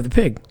guy to pick up the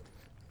pig,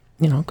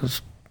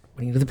 because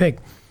what do you do with the pig?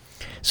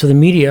 So the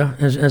media,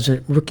 as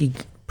a rookie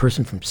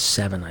person from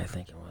 7, I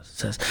think it was,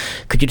 says,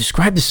 could you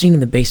describe the scene in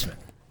the basement?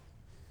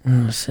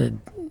 And I said,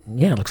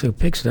 yeah, it looks like a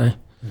pigsty.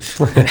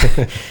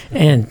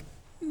 And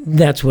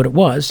that's what it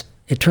was.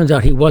 It turns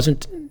out he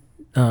wasn't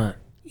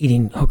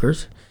eating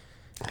hookers.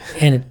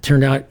 And it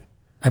turned out,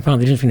 I found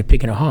the difference between a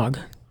pig and a hog.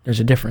 There's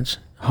a difference.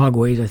 A hog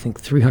weighs, I think,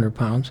 300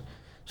 pounds.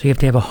 So you have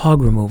to have a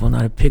hog removal,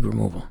 not a pig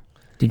removal.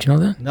 Did you know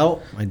that?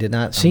 No, I did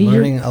not. See, I'm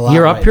learning a lot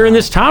you're up right here in now.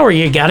 this tower.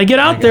 You got to get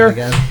out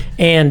there.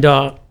 And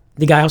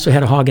the guy also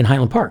had a hog in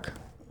Highland Park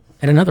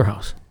at another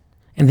house.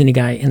 And then the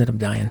guy ended up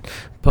dying.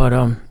 But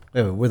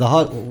Wait, were the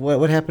hog?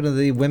 What happened to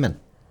the women?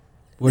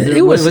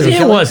 it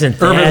wasn't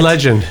that. Urban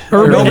legend.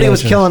 Nobody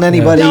was killing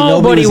anybody.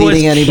 Nobody was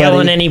eating anybody.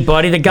 killing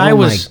anybody. The guy Oh,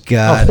 my was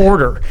God. a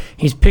hoarder.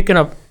 He's picking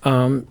up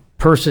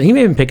person. He may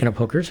have been picking up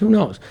hookers. Who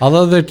knows?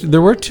 Although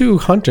there were 2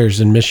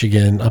 hunters in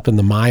Michigan up in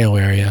the Mayo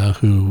area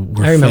who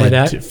were I remember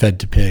that. fed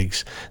to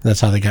pigs. And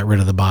that's how they got rid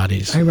of the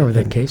bodies. I remember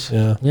that case.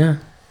 Yeah.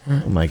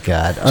 Oh my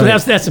God! So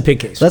that's the pig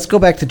case. Let's go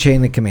back to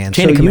chain of command.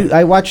 Chain of command.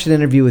 I watched an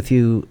interview with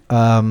you,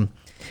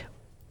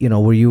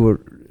 where you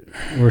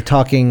were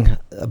talking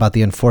about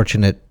the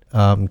unfortunate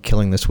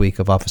killing this week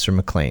of Officer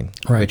McLean,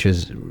 Right. which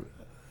is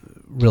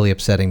really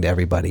upsetting to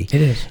everybody. It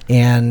is.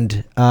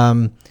 And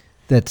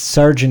that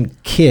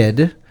Sergeant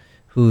Kidd,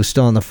 who's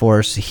still on the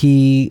force,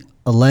 he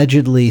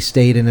allegedly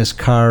stayed in his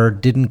car,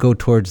 didn't go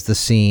towards the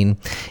scene.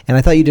 And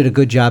I thought you did a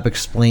good job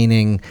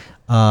explaining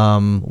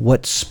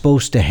what's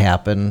supposed to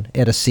happen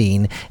at a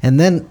scene. And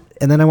then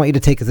I want you to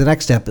take it to the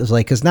next step. Is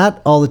like, because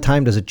not all the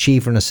time does a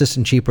chief or an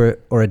assistant chief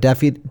or a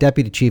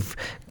deputy chief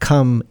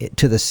come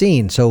to the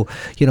scene. So,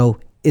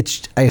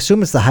 I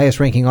assume it's the highest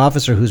ranking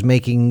officer who's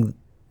making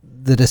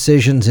the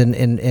decisions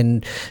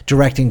in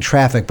directing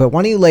traffic. But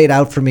why don't you lay it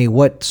out for me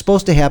what's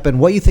supposed to happen,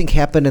 what you think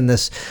happened in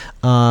this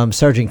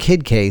Sergeant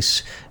Kidd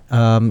case,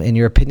 in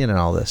your opinion on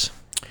all this?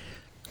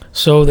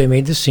 So they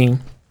made the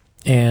scene,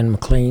 and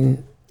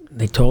McLean,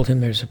 they told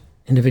him there's an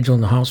individual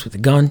in the house with a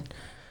gun,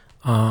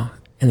 and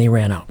they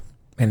ran out.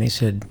 And they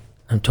said,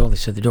 they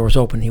said the door was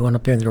open. He went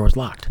up there and the door was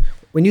locked.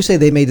 When you say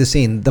they made the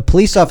scene, the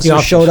police officer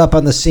officers. showed up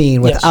on the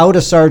scene Yes. without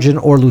a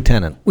sergeant or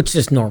lieutenant. Which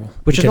is normal.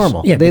 Which is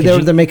normal. Yeah,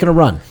 They're making a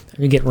run.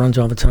 you get runs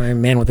all the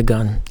time. Man with a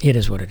gun. It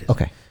is what it is.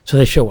 Okay. So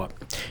they show up,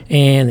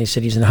 and they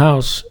said he's in the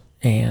house,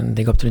 and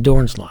they go up to the door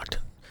and it's locked.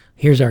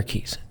 Here's our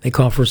keys. They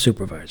call for a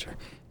supervisor.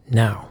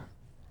 Now,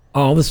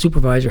 all the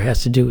supervisor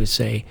has to do is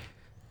say,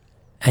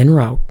 en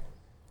route,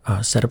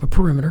 set up a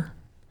perimeter,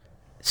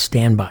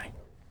 stand by.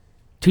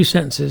 2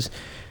 sentences.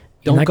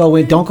 Don't go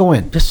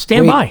in. Just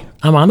stand Wait. by.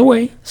 I'm on the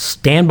way.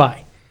 Stand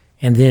by.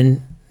 And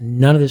then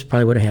none of this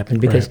probably would have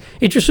happened because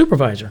it's your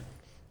supervisor.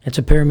 It's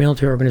a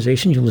paramilitary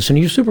organization. You listen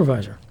to your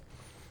supervisor.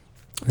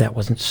 That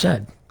wasn't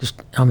said.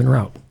 Just, I'm en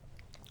route.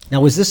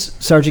 Now, was this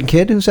Sergeant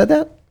Kidd who said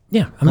that?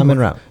 Yeah, I'm en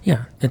route.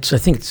 Yeah, I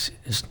think it's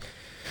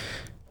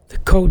the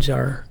codes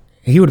are.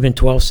 He would have been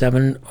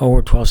 12-7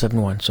 or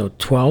 12-7-1. So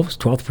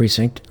 12th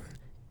precinct.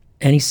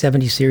 Any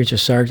 70 series of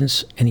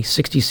sergeants, any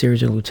 60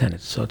 series of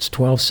lieutenants. So it's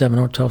 12-7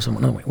 or 12-7.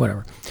 No, wait,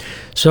 whatever.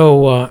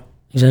 So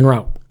he's en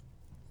route.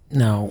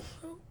 Now,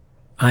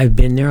 I've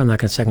been there. I'm not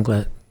going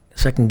to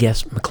second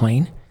guess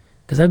McLean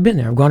because I've been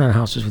there. I've gone on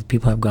houses with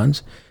people who have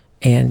guns,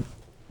 and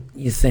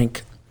you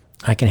think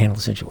I can handle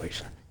the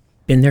situation.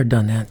 Been there,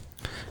 done that.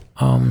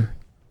 I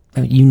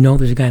mean, you know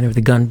there's a guy there with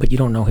a gun, but you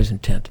don't know his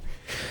intent.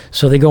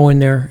 So they go in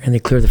there and they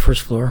clear the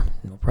first floor,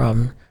 no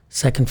problem.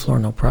 Second floor,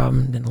 no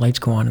problem. Then the lights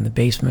go on in the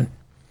basement,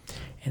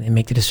 and they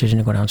make the decision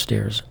to go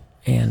downstairs.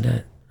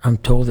 And I'm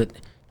told that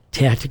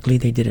tactically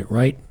they did it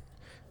right,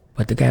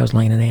 but the guy was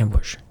laying in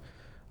ambush.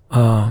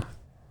 And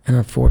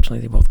unfortunately,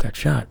 they both got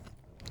shot.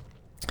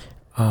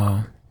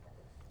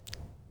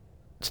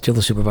 Still,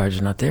 the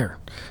supervisor's not there.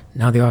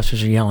 Now the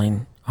officers are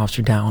yelling,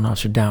 officer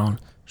down,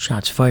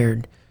 shots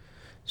fired.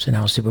 So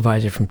now a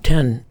supervisor from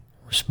 10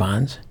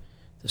 responds.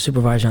 The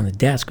supervisor on the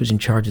desk who's in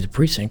charge of the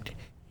precinct,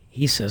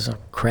 he says, oh,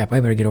 crap, I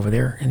better get over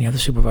there. And the other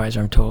supervisor,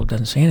 I'm told,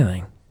 doesn't say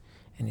anything.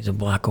 And he's a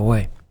block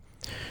away.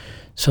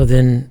 So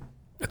then,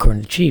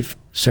 according to the chief,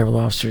 several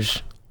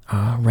officers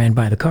ran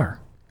by the car.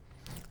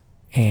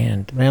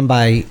 And Ran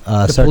by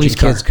police Sergeant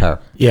car. Kidd's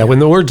car. Yeah, when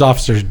the words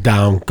 "officers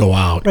down" go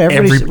out, Right,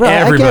 everybody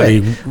I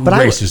get it. But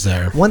races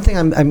there. One thing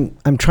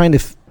I'm trying to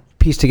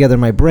piece together in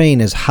my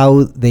brain is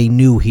how they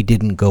knew he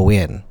didn't go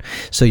in.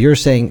 So you're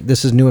saying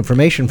this is new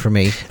information for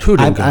me. Who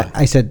didn't go in?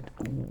 I said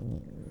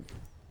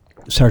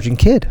Sergeant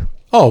Kidd.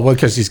 Oh, well,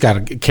 because he's got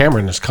a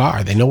camera in his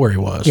car. They know where he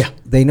was. yeah,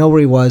 They know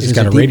where he was. He's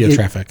There's got a radio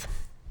traffic.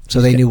 So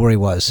they knew where he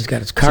was. He's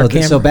got his car so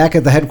camera. So back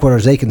at the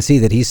headquarters, they can see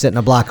that he's sitting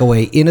a block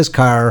away in his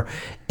car,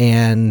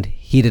 and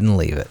he didn't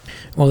leave it.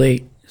 well,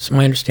 it's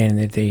my understanding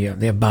that they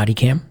have body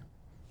cam,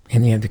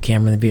 and they have the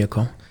camera in the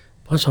vehicle.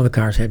 Plus, all the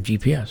cars have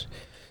GPS.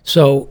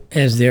 So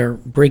as they're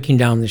breaking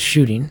down the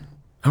shooting,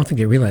 I don't think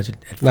they realize it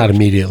at Not first.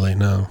 immediately,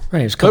 no.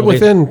 Right, it was a But couple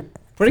days. within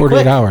 48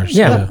 quick. hours.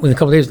 Yeah, within a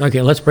couple days.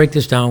 Okay, let's break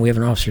this down. We have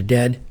an officer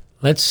dead.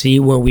 Let's see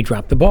where we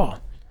dropped the ball.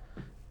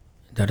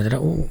 Da-da-da-da.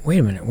 Oh, wait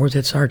a minute. Where's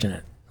that sergeant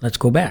at? Let's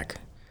go back.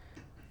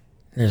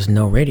 There's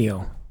no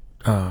radio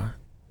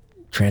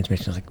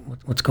transmission. I was like,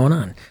 what's going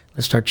on?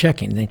 Let's start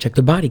checking. Then they check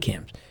the body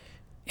cams.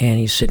 And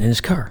he's sitting in his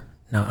car.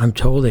 Now, I'm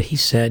told that he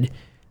said,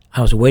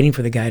 I was waiting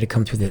for the guy to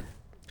come through the...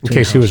 In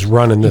case he was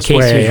running this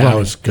way, I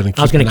was going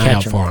to keep an eye out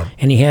catch him. for him.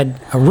 And he had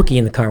a rookie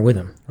in the car with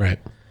him. Right.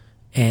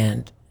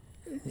 And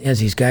as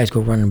these guys go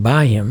running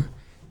by him,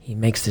 he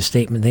makes the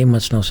statement, they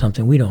must know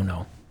something we don't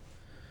know.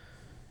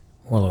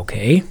 Well,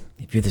 okay,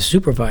 if you're the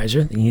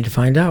supervisor, then you need to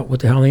find out what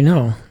the hell they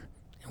know,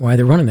 why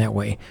they're running that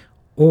way.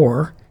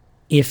 Or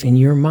if in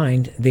your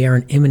mind they are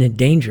in imminent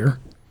danger,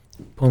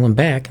 pull them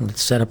back and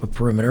let's set up a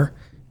perimeter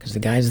because the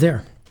guy's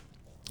there.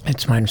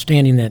 It's my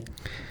understanding that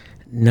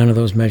none of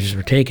those measures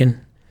were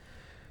taken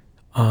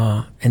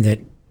and that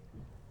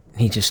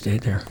he just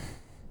stayed there.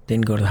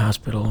 Didn't go to the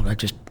hospital.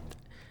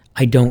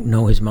 I don't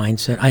know his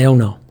mindset. I don't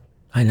know.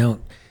 I know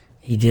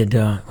he did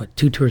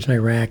 2 tours in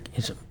Iraq.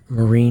 He's a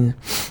Marine,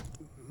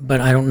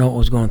 but I don't know what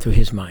was going through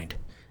his mind.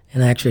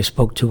 And I actually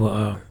spoke to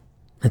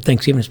at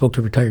Thanksgiving. I spoke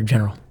to a retired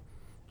general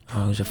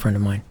who's a friend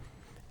of mine,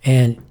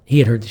 and he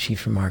had heard the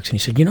chief's remarks, and he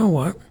said, "You know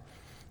what?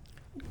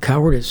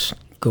 Cowardice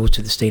goes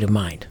to the state of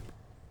mind.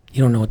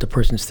 You don't know what the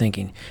person's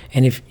thinking,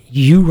 and if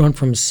you run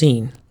from a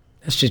scene,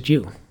 that's just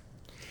you.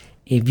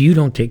 If you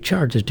don't take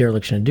charge, it's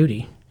dereliction of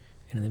duty,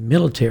 and in the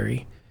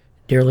military,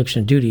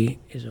 dereliction of duty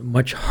is a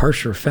much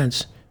harsher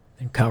offense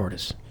than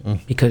cowardice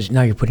because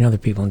now you're putting other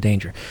people in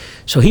danger."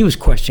 So he was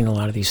questioning a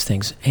lot of these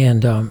things,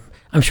 and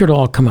I'm sure it'll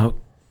all come out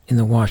in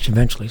the wash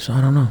eventually. So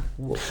I don't know.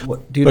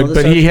 Do you know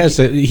But, this?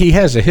 he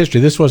has a history.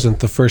 This wasn't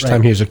the first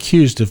time he was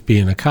accused of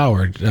being a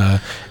coward.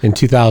 In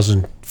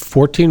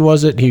 2014,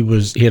 was it? He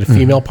had a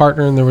female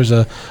partner, and there was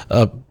a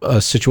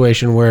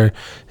situation where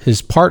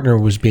his partner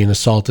was being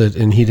assaulted,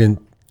 and he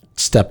didn't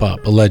step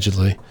up.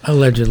 Allegedly,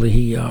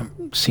 He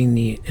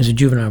seen as a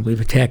juvenile, I believe,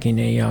 attacking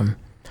a. I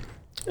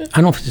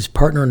don't know if it's his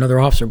partner or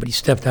another officer, but he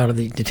stepped out of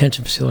the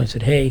detention facility and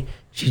said, "Hey,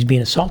 she's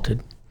being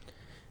assaulted,"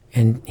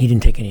 and he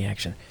didn't take any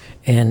action.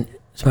 And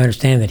it's my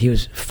understanding that he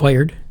was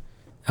fired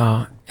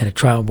at a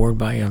trial board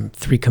by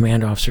 3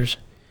 command officers,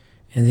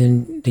 and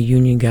then the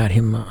union got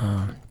him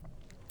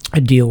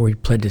a deal where he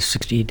pled to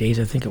 68 days,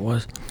 I think it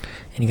was,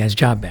 and he got his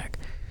job back.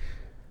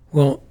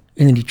 Well,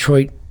 in the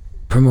Detroit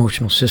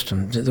promotional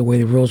system, the way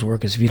the rules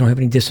work is if you don't have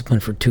any discipline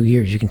for 2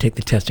 years, you can take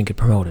the test and get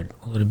promoted.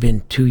 Well, it had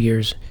been 2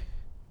 years.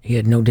 He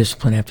had no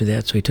discipline after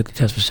that, so he took the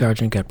test for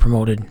sergeant, got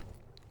promoted,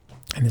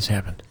 and this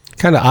happened.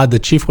 kind of odd. The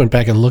chief went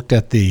back and looked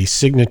at the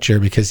signature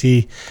because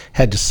he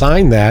had to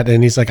sign that,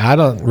 and he's like, I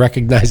don't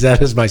recognize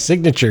that as my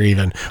signature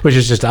even, which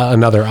is just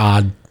another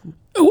odd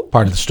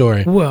part of the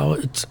story.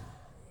 Well,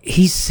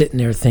 he's sitting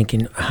there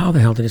thinking, how the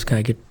hell did this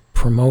guy get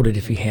promoted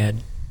if he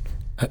had,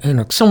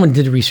 someone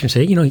did the research and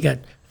said, he got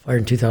fired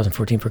in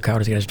 2014 for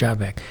cowardice, he got his job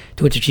back.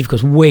 To which the chief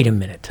goes, wait a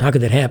minute, how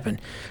could that happen?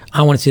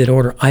 I want to see that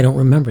order. I don't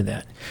remember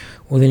that.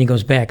 Well, then he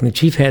goes back, and the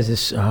chief has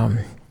this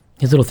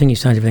His little thing, he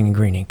signs everything in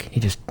green ink. He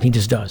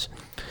just does.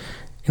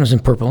 It was in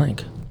purple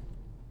ink.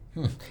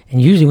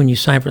 And usually when you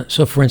sign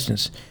for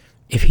instance,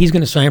 if he's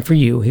going to sign for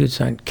you, he would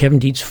sign Kevin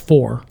Dietz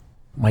for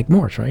Mike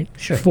Morse, right?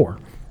 Sure. For.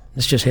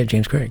 This just had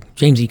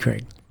James E.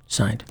 Craig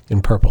signed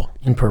In purple.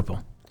 in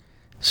purple.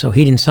 So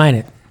he didn't sign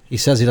it. He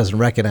says he doesn't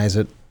recognize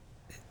it.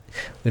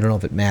 We don't know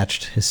if it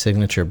matched his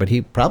signature, but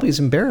he probably is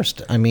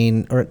embarrassed. I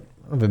mean, or I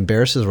don't know if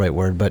embarrassed is the right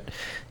word, but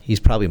he's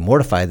probably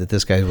mortified that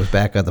this guy was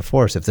back on the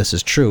force. If this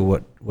is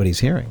true, what he's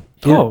hearing.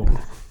 Oh,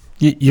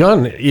 You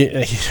know,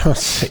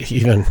 it's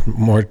even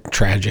more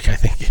tragic, I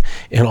think,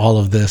 in all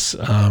of this,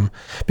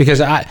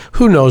 because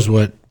who knows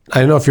what.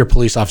 I know if you're a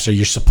police officer,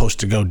 you're supposed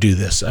to go do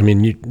this. I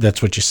mean,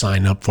 that's what you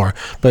sign up for.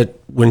 But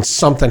when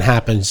something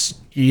happens,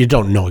 you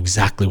don't know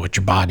exactly what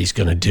your body's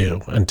going to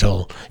do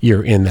until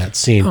you're in that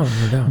scene. Oh,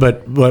 no doubt.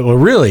 But what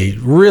really,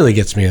 really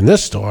gets me in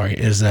this story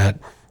is that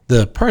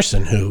the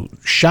person who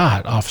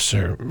shot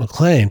Officer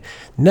McLean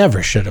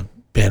never should have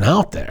been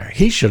out there.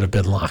 He should have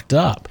been locked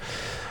up.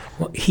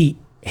 well, he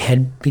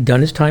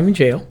done his time in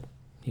jail.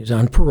 He was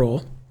on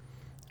parole.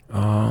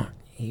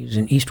 He was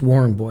an East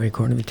Warren boy,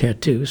 according to the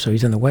tattoo. So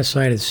he's on the west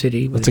side of the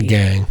city. It's a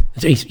gang.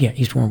 It's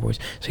East Warren boys.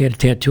 So he had a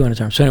tattoo on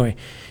his arm. So anyway,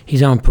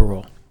 he's on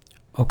parole.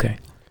 Okay.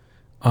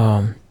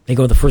 They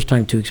go the first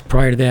time 2 weeks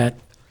prior to that,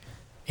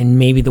 and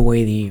maybe the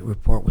way the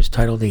report was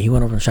titled, he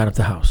went over and shot up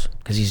the house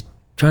because he's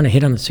trying to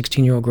hit on the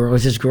 16-year-old girl.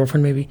 Is his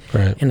girlfriend maybe?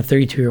 Right. And a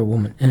 32-year-old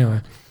woman.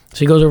 Anyway, so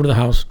he goes over to the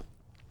house,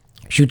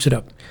 shoots it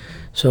up.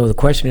 So the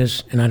question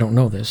is, and I don't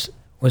know this,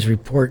 was a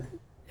report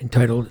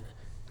entitled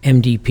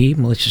MDP,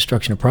 malicious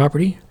destruction of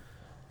property,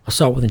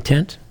 assault with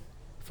intent,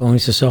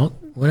 felonious assault,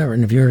 whatever.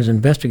 And if you're an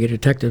investigator,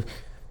 detective,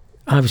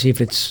 obviously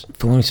if it's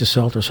felonious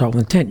assault or assault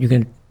with intent, you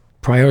can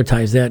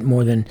prioritize that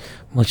more than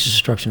malicious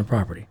destruction of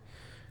property.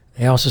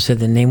 They also said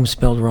the name was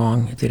spelled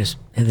wrong. If they just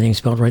had the name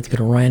spelled right, they could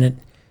have ran it,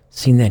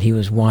 seen that he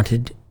was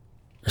wanted,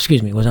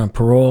 was on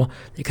parole.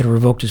 They could have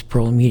revoked his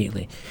parole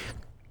immediately.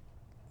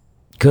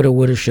 Coulda,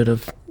 woulda, shoulda.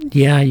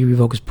 Yeah, you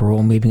revoke his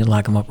parole, maybe you can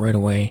lock him up right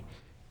away.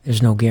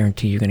 There's no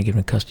guarantee you're going to give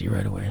him custody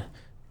right away.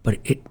 But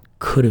it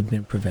could have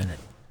been prevented.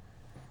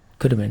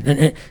 Could have been.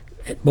 And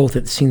both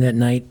at the scene that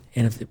night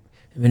and if it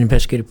had been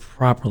investigated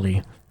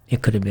properly,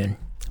 it could have been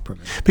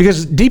prevented.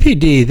 Because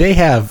DPD, they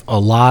have a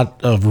lot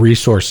of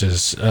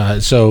resources. They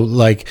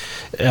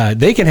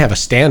can have a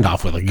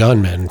standoff with a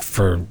gunman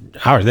for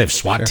hours. They have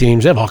SWAT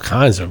teams. They have all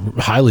kinds of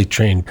highly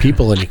trained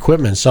people and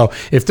equipment. So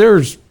if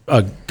there's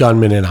a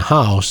gunman in a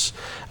house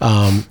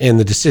and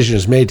the decision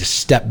is made to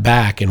step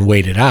back and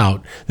wait it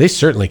out, they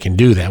certainly can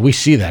do that. We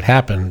see that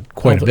happen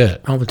quite a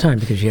bit. All the time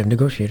because you have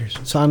negotiators.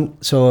 So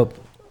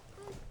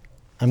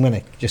I'm going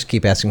to just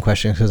keep asking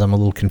questions because I'm a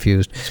little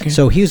confused. Okay.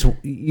 So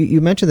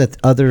you mentioned that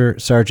other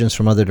sergeants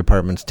from other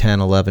departments, 10,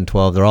 11,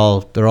 12,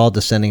 they're all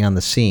descending on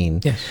the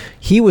scene. Yes.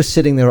 He was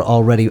sitting there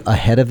already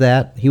ahead of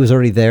that. He was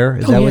already there.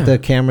 Is that what the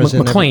cameras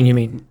in? McLean, you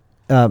mean?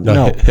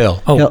 No.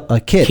 Hill. Oh, A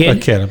kid. A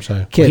kid, I'm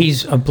sorry. Kid.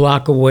 He's a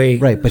block away.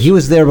 Right, but he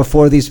was there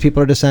before these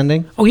people are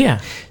descending. Oh,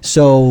 yeah.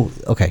 So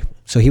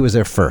so he was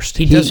there first.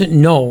 He doesn't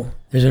know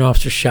there's an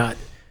officer shot.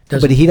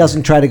 But he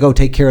doesn't try to go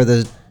take care of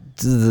the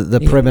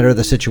perimeter of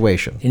the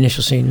situation.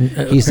 Initial scene.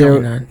 He's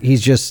apparently there. not. He's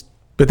just.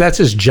 But that's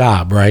his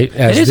job, right?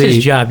 It is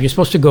his job. You're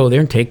supposed to go there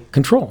and take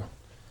control.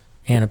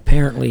 And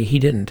apparently he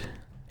didn't.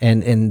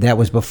 And that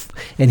was before,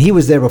 and he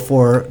was there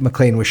before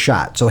McLean was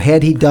shot. So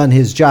had he done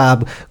his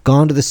job,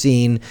 gone to the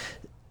scene,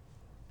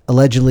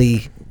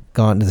 allegedly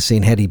gone to the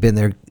scene, had he been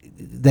there,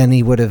 then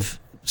he would have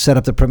set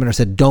up the perimeter,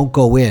 said, "Don't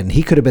go in."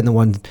 He could have been the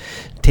one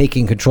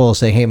taking control,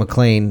 saying, "Hey,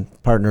 McLean,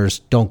 partners,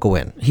 don't go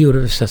in." He would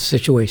have assessed the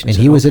situation. And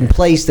said, he was in okay.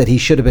 place that he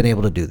should have been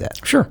able to do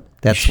that. Sure.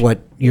 That's what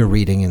you're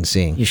reading and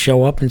seeing. You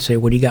show up and say,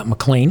 "What do you got,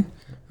 McLean?"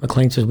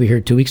 McLean says, "We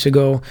heard 2 weeks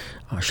ago,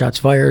 shots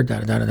fired,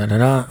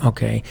 da-da-da-da-da-da."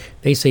 Okay.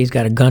 They say he's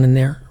got a gun in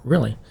there.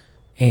 Really?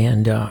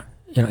 And,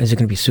 is it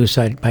going to be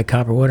suicide by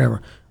cop or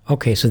whatever?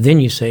 Okay, so then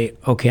you say,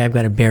 okay, I've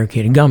got a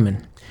barricaded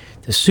gunman.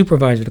 The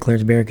supervisor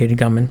declares a barricaded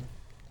gunman.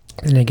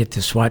 Then they get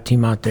the SWAT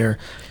team out there,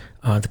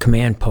 the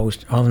command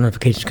post, all the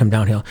notifications come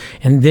downhill.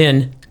 And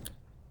then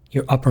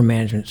your upper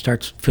management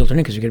starts filtering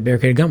in because you get a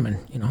barricaded gunman,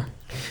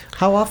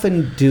 How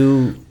often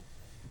do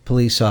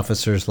police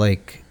officers,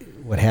 like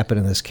what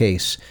happened in this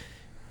case,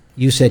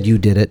 you said you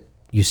did it,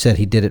 you said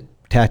he did it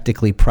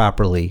tactically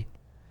properly,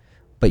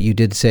 but you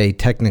did say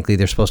technically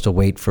they're supposed to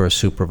wait for a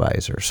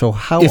supervisor. So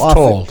how If often?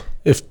 told,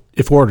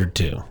 if ordered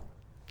to.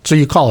 So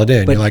you call it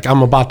in. You're like,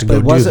 I'm about to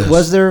go But do this.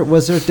 was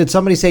there, did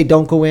somebody say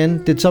don't go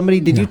in? Did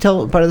you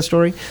tell part of the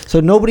story?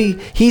 So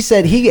he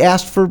said he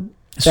asked for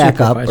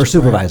backup or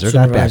supervisor,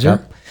 not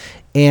backup.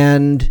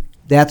 And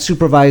that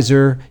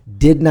supervisor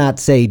did not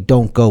say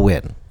don't go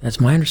in. That's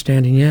my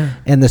understanding, yeah.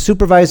 And the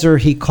supervisor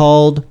he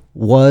called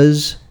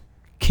was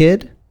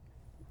Kid?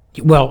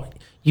 Well,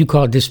 you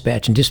call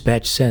dispatch, and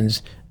dispatch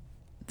sends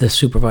the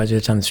supervisor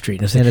that's on the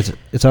street. And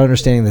it's our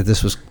understanding that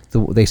this was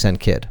they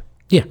sent Kid.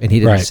 Yeah. And he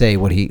didn't Right. say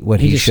what he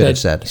just should have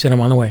said. He said, "I'm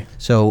on the way."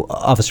 So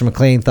Officer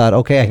McLean thought,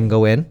 okay, I can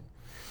go in.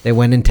 They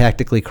went in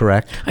tactically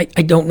correct. I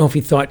don't know if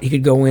he thought he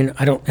could go in.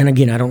 I don't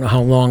know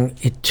how long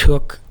it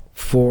took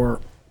before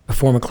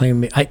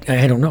McLean. I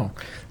don't know.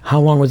 How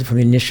long was it from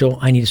the initial,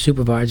 I need a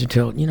supervisor,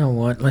 till, you know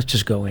what, let's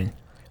just go in?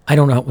 I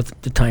don't know what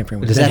the time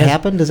frame was. Does that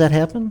happen? Does that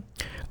happen?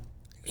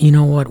 You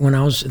know what? When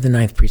I was at the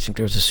 9th Precinct,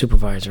 there was a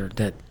supervisor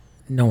that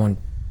no one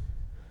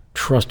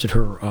trusted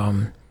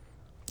her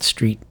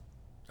street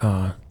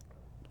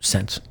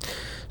sense.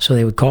 So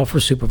they would call for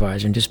a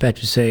supervisor, and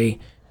dispatch would say,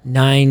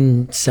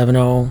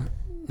 970,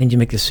 need you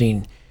make the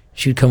scene.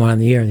 She'd come on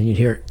the air, and then you'd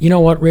hear, you know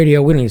what,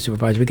 radio, we don't need a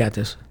supervisor, we got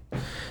this.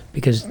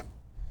 Because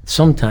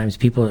sometimes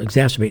people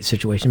exacerbate the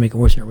situation, make it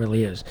worse than it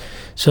really is.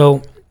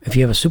 So if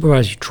you have a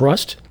supervisor you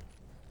trust,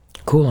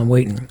 cool, I'm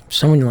waiting.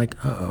 Someone you're like,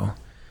 uh-oh,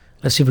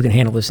 let's see if we can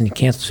handle this, and you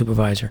cancel the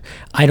supervisor.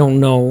 I don't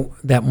know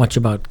that much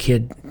about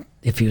Kidd,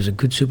 if he was a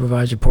good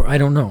supervisor, poor, I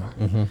don't know.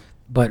 Mm-hmm.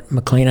 But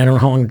McLean, I don't know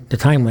how long the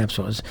time lapse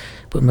was,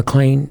 but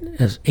McLean,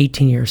 as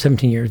 18 years,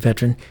 17 years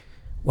veteran,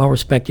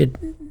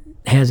 well-respected,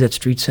 has that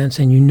street sense,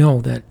 and you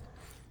know that,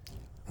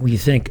 well, you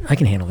think, I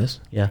can handle this.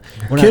 Yeah.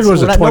 Kidd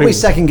was a 20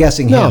 nobody's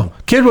second-guessing him. No,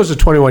 Kidd was a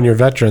 21-year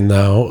veteran,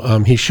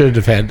 though. He should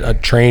have had a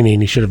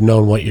training. He should have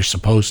known what you're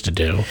supposed to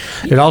do.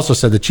 It also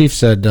said, the chief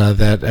said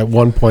that at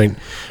one point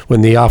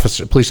when the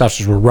police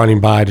officers were running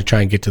by to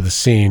try and get to the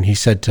scene, he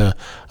said to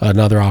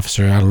another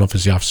officer, I don't know if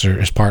it's the officer,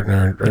 his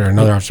partner, or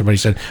another officer, but he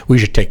said, we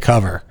should take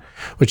cover,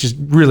 which is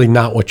really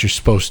not what you're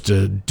supposed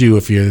to do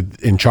if you're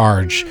in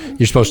charge.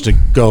 You're supposed to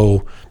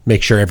go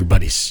make sure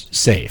everybody's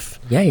safe.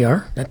 Yeah, you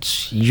are.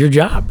 That's your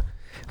job.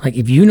 Like,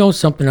 if you know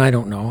something I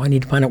don't know, I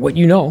need to find out what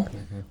you know.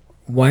 Mm-hmm.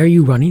 Why are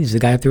you running? Is the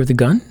guy up there with a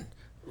gun?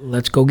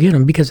 Let's go get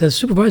him. Because as a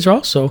supervisor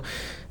also,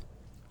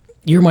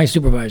 you're my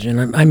supervisor,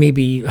 and I may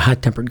be a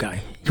hot-tempered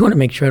guy. You want to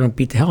make sure I don't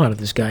beat the hell out of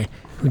this guy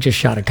who just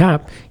shot a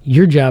cop.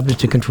 Your job is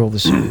to control the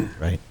scene.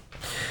 Right.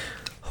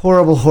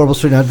 Horrible, horrible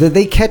story. Now, did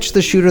they catch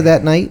the shooter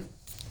that night?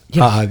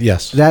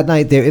 Yes. That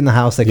night, they're in the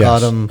house. They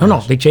caught him. Oh,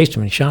 no, they chased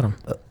him and he shot him.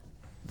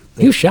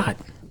 He was shot.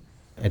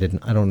 I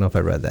don't know if I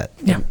read that.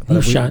 Yeah, he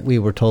was shot. We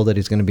were told that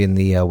he's going to be in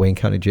the Wayne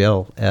County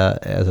Jail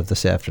as of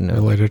this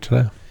afternoon. Later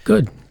today.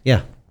 Good.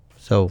 Yeah.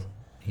 So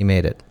he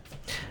made it.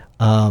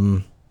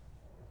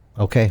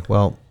 Okay.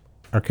 Well,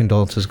 our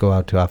condolences go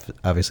out to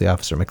obviously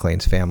Officer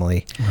McLean's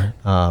family.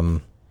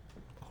 Right.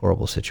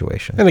 Horrible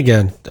situation. And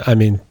again, I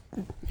mean,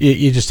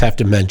 you just have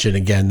to mention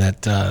again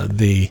that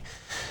the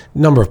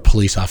number of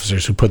police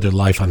officers who put their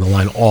life on the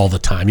line all the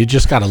time. You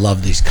just got to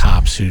love these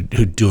cops who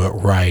do it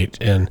right.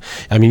 And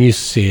I mean, you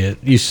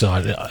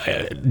saw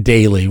it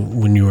daily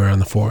when you were on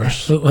the force.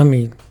 So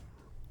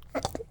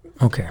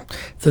okay.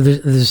 So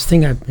there's this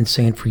thing I've been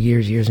saying for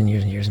years and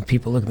years and years, and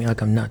people look at me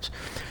like I'm nuts.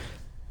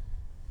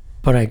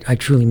 But I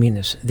truly mean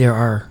this. There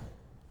are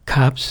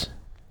cops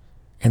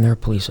and there are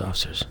police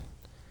officers.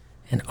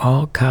 And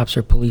all cops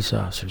are police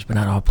officers, but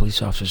not all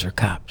police officers are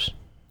cops.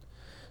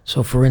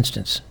 So, for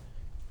instance,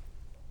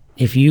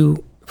 if a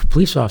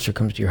police officer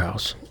comes to your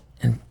house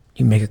and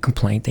you make a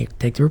complaint, they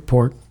take the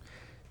report,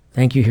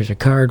 thank you, here's a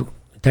card,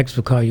 the detective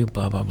will call you,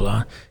 blah, blah,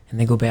 blah, and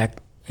they go back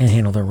and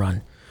handle their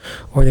run.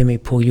 Or they may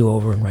pull you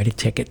over and write a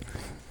ticket,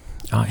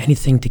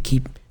 anything to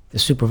keep the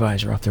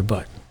supervisor off their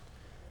butt.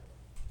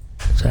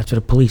 So that's what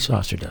a police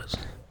officer does.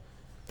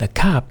 The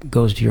cop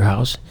goes to your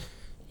house,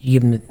 you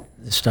give him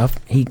the stuff,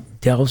 he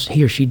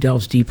or she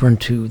delves deeper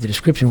into the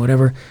description,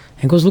 whatever,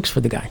 and goes looks for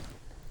the guy.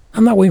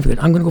 I'm not waiting for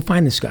that. I'm going to go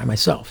find this guy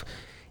myself.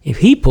 If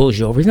he pulls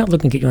you over, he's not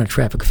looking to get you on a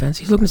traffic offense.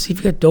 He's looking to see if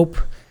you got dope,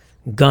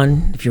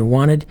 gun, if you're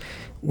wanted.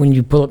 When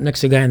you pull up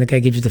next to the guy and the guy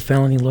gives you the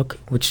felony look,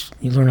 which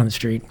you learn on the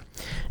street,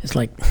 it's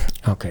like,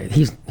 okay,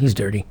 he's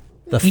dirty.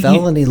 The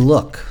felony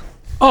look.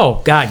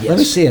 Oh, God, yes. Let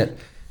me see it.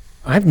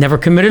 I've never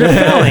committed a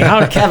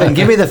felony. Kevin,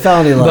 give me the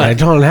felony look. But I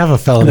don't have a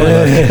felony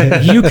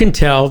look. You can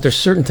tell there's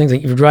certain things that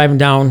you're driving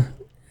down,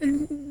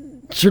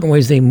 certain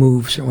ways they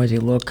move, certain ways they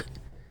look.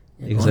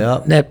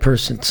 That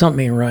person,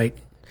 something ain't right.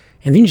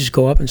 And then you just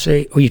go up and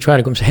say, or you try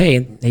to go and say, hey,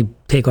 and they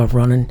take off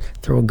running,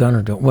 throw a gun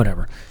or do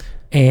whatever.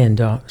 And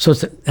so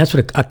that's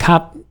what a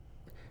cop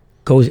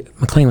goes.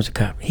 McLean was a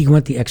cop. He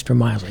went the extra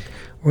miles. Like,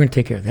 we're going to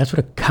take care of it. That's what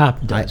a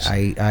cop does.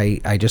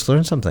 I just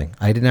learned something.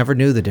 I never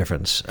knew the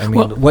difference. I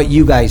mean, what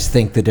you guys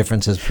think the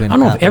difference is between I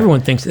don't know if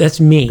everyone thinks that's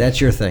me. That's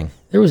your thing.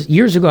 There was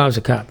years ago I was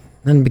a cop,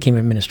 then became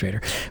an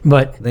administrator.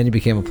 But then you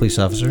became a police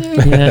officer?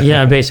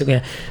 yeah, basically.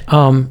 Yeah.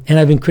 And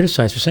I've been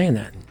criticized for saying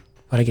that.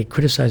 But I get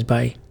criticized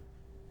by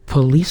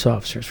police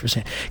officers for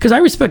saying, because I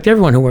respect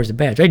everyone who wears a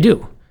badge. I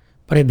do.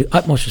 But I have the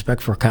utmost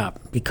respect for a cop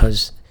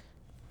because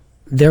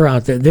they're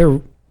out there,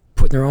 they're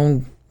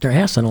putting their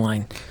ass on the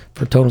line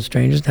for total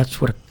strangers. That's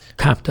what a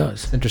cop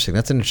does. Interesting.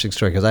 That's an interesting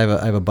story because I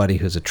have a buddy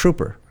who's a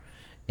trooper,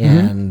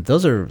 and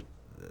those are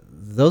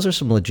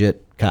some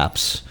legit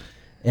cops.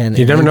 And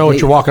you never know what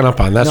you're walking up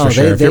on. That's for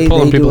sure. If you're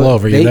pulling people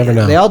over, you never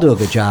know. They all do a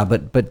good job,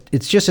 but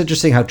it's just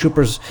interesting how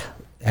troopers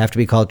have to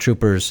be called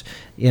troopers,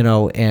 and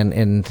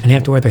And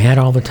have to wear their hat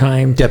all the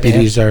time.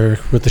 Deputies are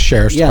with the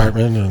sheriff's Yeah.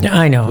 department and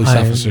I know. police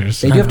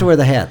officers. they do have to wear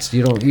the hats.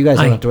 You guys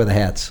don't have to wear the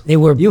hats. They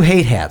were. You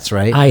hate hats,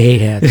 right? I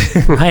hate hats.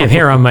 I have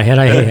hair on my head.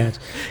 I hate hats.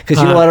 Because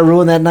you don't want to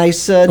ruin that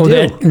nice Oh, do.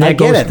 that I get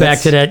goes it.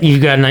 back to that. You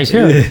got nice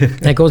hair.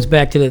 That goes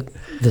back to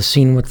the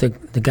scene with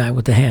the guy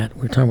with the hat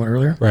we were talking about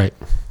earlier. Right.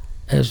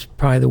 It's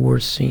probably the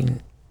worst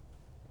scene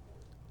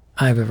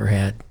I've ever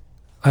had.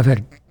 I've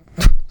had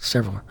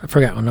several. I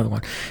forgot another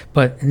one.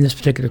 But in this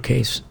particular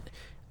case,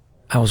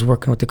 I was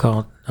working what they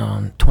call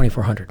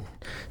 2400.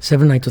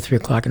 7 nights till 3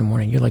 o'clock in the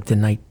morning. You're like the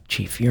night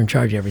chief. You're in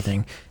charge of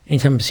everything.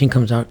 Anytime a scene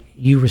comes out,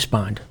 you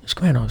respond. It's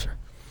command officer.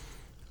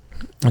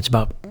 It's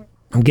about,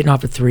 I'm getting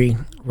off at 3.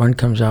 Run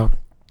comes out.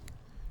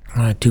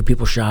 2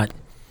 people shot.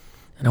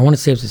 And I want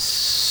to say it was at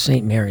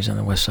St. Mary's on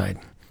the west side.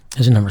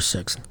 It's number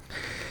 6.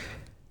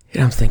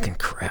 And I'm thinking,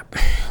 crap,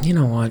 you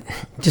know what?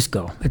 Just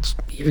go.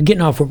 You're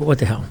getting off work, but what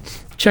the hell?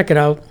 Check it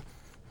out.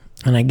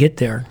 And I get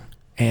there,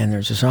 and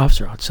there's this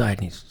officer outside,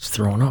 and he's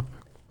throwing up.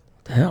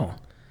 What the hell?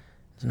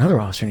 There's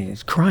another officer, and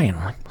he's crying.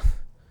 I'm like,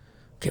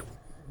 okay,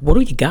 what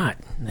do you got?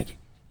 Like,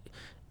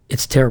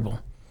 it's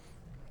terrible.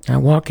 And I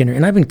walk in there,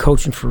 and I've been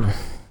coaching for,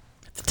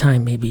 at the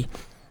time, maybe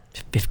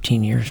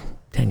 15 years,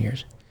 10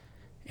 years.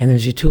 And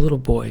there's these 2 little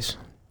boys,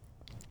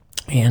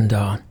 and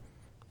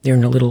they're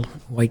in the little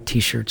white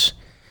T-shirts,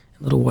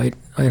 little white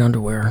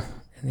underwear,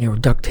 and they were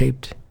duct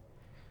taped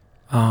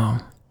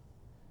at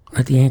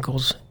the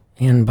ankles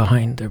and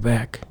behind their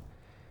back,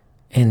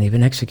 and they've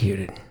been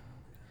executed.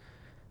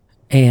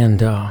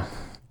 And I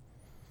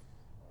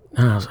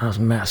was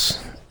a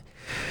mess.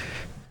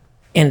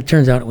 And it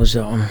turns out it was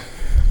a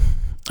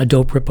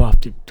dope ripoff.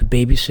 The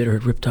babysitter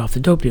had ripped off the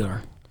dope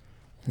dealer,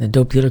 and the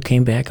dope dealer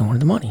came back and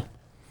wanted the money.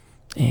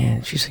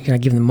 And she said, "Can I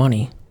give him the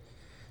money?"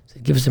 I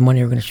said, "Give us the money,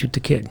 or we're going to shoot the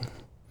kid."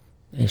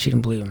 And she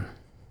didn't believe him.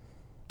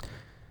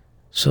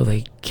 So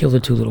they killed the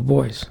 2 little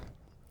boys.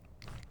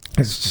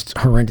 It's just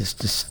horrendous,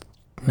 just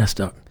messed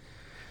up.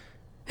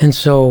 And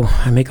so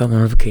I make all the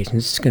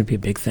notifications. It's going to be a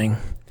big thing.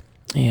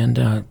 And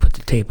put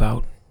the tape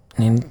out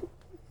and then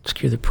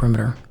secure the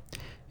perimeter.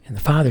 And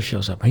the father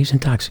shows up. He's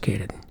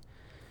intoxicated.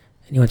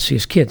 And he went to see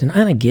his kids. And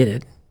I get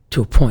it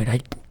to a point. I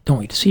don't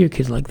want you to see your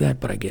kids like that,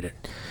 but I get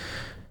it.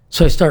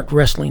 So I start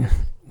wrestling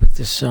with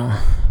this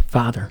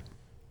father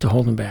to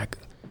hold him back.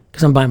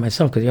 Because I'm by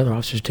myself, because the other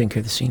officers are taking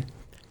care of the scene.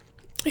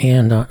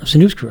 And there's a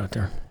news crew out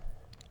there,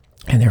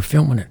 and they're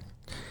filming it.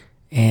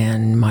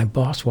 And my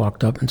boss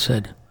walked up and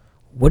said,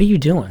 "What are you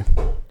doing?"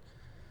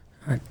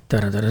 And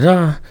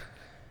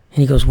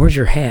he goes, "Where's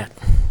your hat?"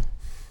 I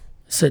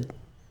said,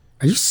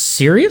 "Are you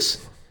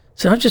serious?" I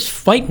said, "I'm just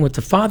fighting with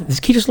the father.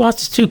 This kid just lost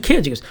his 2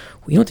 kids." He goes,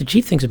 "Well, you know what the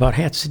chief thinks about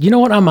hats?" I said, "You know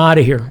what? I'm out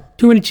of here.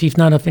 Too many chiefs,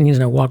 not enough Indians,"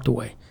 and I walked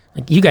away.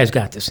 Like, you guys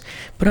got this.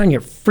 Put on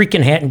your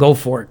freaking hat and go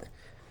for it.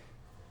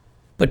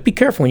 But be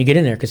careful when you get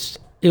in there, because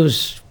it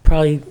was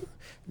probably...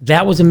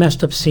 That was a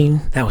messed up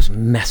scene. That was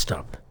messed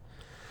up.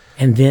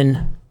 And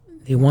then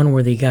the one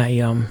where the guy,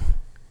 not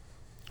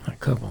a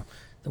couple,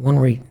 the one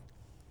where he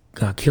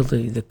killed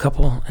the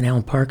couple in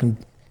Allen Park and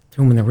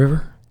threw him in the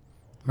river.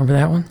 Remember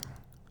that one?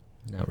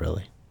 Not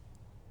really.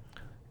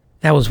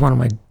 That was one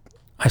of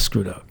I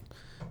screwed up.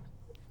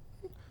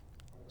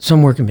 So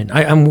I'm working,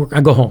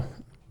 I go home,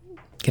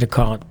 get a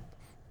call at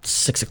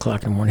 6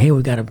 o'clock in the morning. "Hey,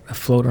 we got a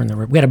floater in the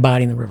river. We got a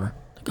body in the river."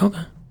 Like,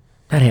 okay.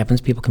 That happens.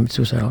 People commit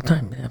suicide all the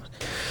time. It happens.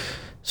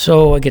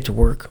 So I get to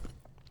work,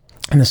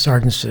 and the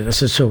sergeant said, I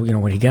said, "So,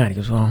 what do you got?" He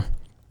goes, "Well,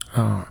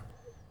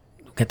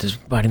 got this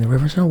body in the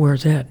river." I said, "Oh,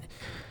 where's that?"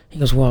 He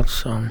goes, "Well,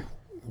 it's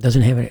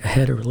doesn't have a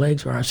head or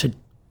legs." Or I said,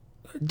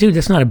 "Dude,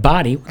 that's not a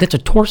body. That's a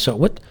torso.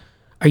 What?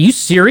 Are you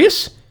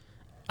serious?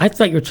 I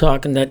thought you were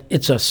talking that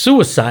it's a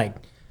suicide."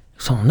 He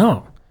goes, "Oh,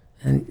 no."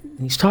 And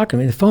he's talking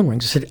to me, the phone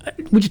rings. I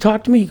said, "Would you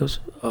talk to me?" He goes,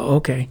 "Oh,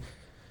 okay."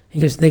 He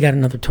goes, "They got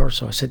another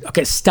torso." I said,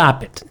 "Okay,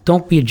 stop it.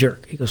 Don't be a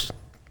jerk." He goes,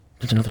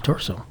 "There's another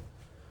torso."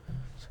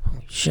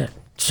 Holy shit.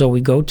 So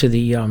we go to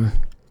the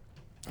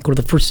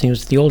first scene. It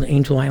was the old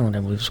Angel Island,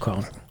 I believe it's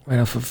called, right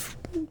off of,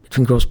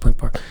 between Grosse Pointe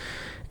Park.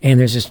 And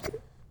there's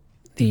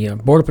the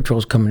Border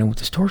Patrol's coming in with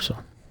this torso.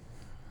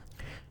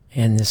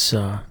 And this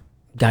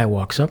guy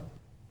walks up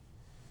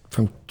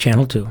from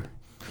Channel 2.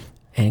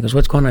 And he goes,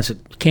 "What's going on?" I said,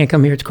 "You can't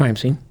come here. It's a crime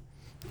scene.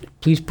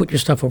 Please put your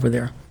stuff over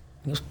there."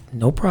 He goes,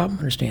 "No problem.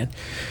 Understand."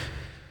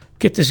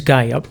 Get this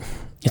guy up.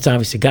 It's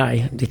obviously a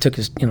guy. They took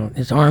his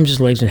arms,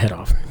 his legs, and head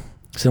off.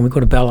 So then we go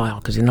to Belle Isle,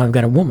 because now we've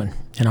got a woman,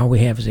 and all we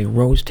have is a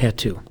rose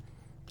tattoo,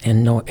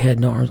 and no head,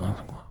 no arms. I'm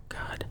like, "Oh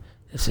God,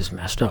 this is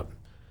messed up."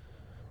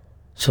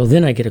 So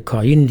then I get a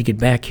call. "You need to get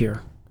back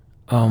here.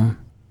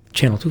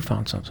 Channel 2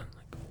 found something."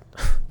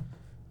 Like,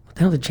 what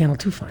the hell did Channel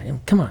 2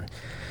 find? Come on.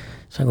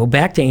 So I go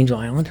back to Angel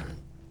Island.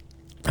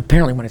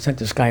 Apparently, when I sent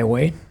this guy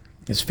away,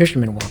 this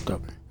fisherman walked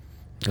up.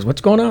 He goes,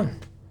 "What's going on?"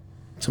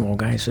 Some old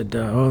guy said,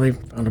 "Oh, they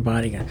found a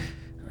body."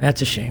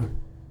 "That's a shame."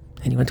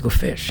 And he went to go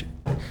fish.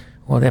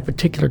 Well, that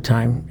particular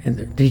time, and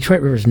the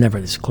Detroit River is never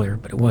this clear,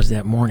 but it was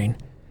that morning.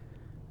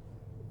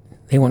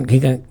 He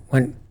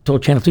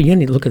told Channel 2, "You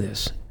need to look at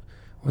this."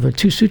 Well, there are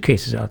 2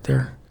 suitcases out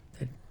there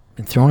that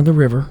been thrown in the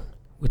river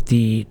with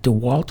the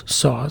DeWalt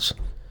saws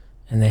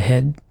and the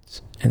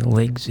heads and the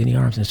legs and the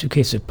arms and the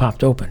suitcase had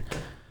popped open.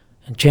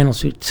 And Channel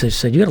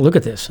said, "You got to look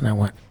at this." And I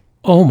went,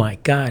 "Oh my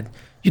God,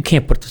 you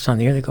can't put this on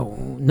the air." They go,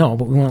 "No,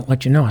 but we want to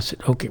let you know." I said,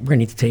 "Okay, we're going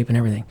to need the tape and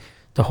everything."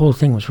 The whole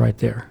thing was right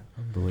there.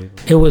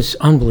 Unbelievable. It was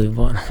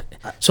unbelievable.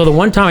 So the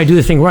one time I do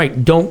the thing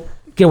right, don't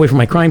get away from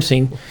my crime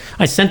scene,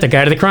 I sent the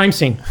guy to the crime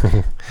scene.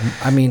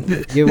 I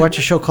mean, you watch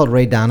a show called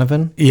Ray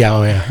Donovan? Yeah,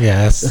 oh yeah.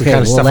 That's the kind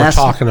of stuff we're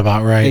talking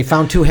about, right? They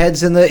found two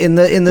heads in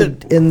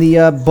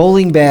the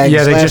bowling bags.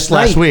 Yeah,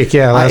 last week.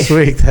 Yeah, last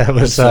week. That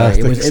was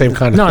the same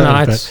kind of thing.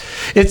 No,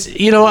 it's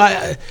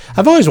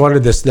I've always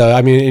wondered this though.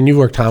 I mean, and you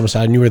worked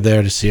homicide, and you were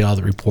there to see all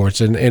the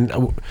reports, and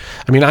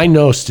I mean, I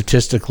know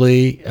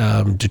statistically,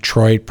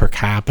 Detroit per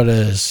capita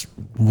is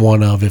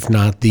one of, if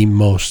not the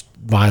most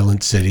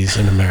violent cities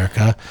in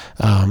America,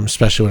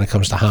 especially when it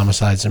comes to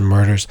homicides and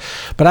murders.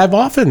 But I've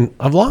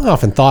long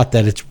often thought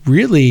that it's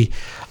really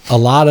a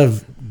lot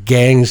of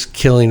gangs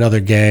killing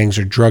other gangs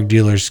or drug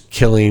dealers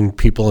killing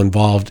people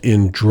involved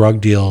in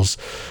drug deals,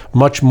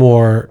 much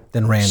more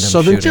than random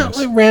shootings. Just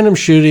like random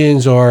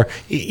shootings, or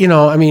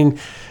I mean,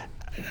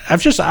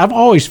 I've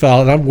always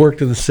felt, and I've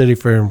worked in the city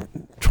for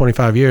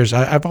 25 years,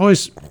 I've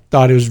always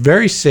thought it was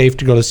very safe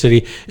to go to the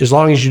city as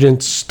long as you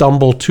didn't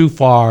stumble too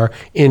far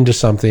into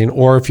something,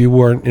 or if you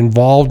weren't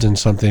involved in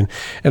something.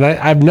 And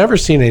I've never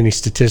seen any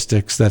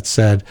statistics that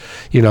said,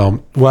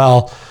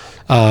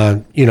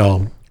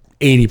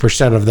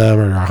 80% of them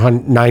or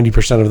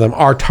 90% of them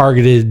are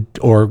targeted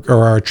or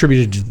are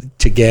attributed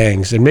to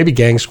gangs. And maybe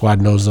Gang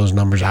Squad knows those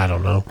numbers. I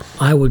don't know.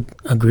 I would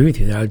agree with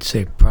you there. I would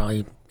say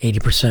probably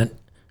 80%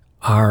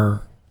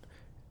 are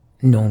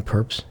known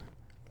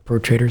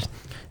perpetrators.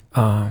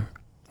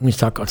 When you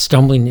talk about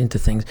stumbling into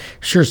things,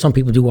 sure, some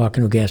people do walk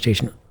into a gas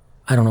station.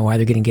 I don't know why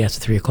they're getting gas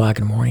at 3 o'clock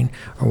in the morning,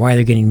 or why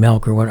they're getting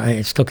milk, or what.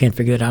 I still can't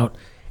figure it out.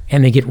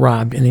 And they get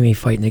robbed, and they may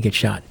fight, and they get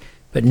shot.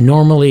 But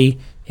normally,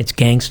 it's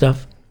gang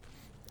stuff,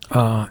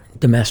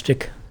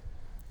 domestic,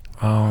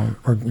 or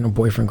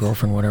boyfriend,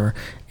 girlfriend, whatever.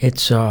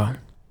 It's I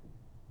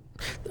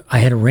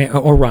had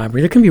or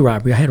robbery. There can be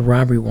robbery. I had a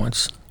robbery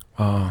once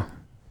as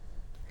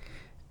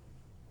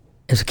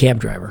a cab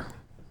driver,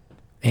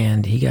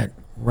 and he got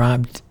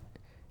robbed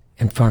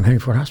in front of Henry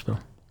Ford Hospital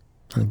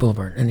on the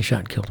boulevard, and they shot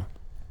and killed him.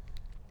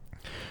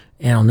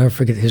 And I'll never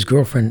forget, his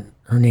girlfriend,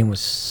 her name was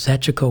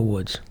Sachiko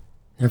Woods.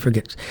 Never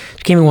forget.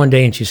 She came in one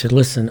day and she said,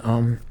 "Listen,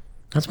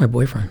 that's my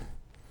boyfriend."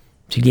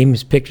 She gave me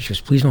his picture. She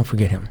goes, "Please don't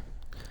forget him.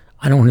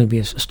 I don't want him to be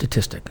a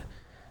statistic."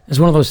 It's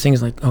one of those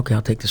things like, okay,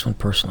 I'll take this one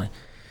personally.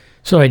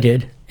 So I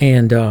did,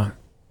 and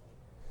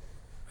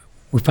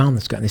we found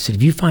this guy. They said,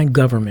 "If you find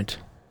government,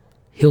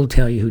 he'll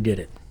tell you who did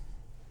it."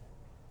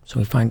 So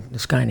we find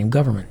this guy named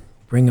Government.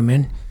 Bring him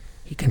in.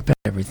 He confessed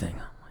everything.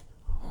 I'm like,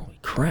 holy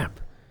crap.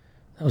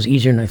 That was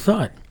easier than I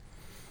thought.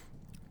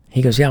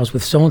 He goes, "Yeah, I was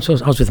with so-and-so.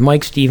 I was with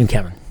Mike, Steve, and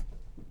Kevin."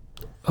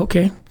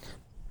 Okay.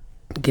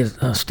 Get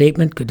a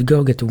statement, good to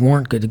go. Get the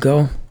warrant, good to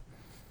go.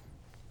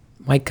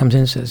 Mike comes in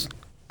and says,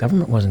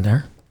 "Government wasn't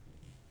there."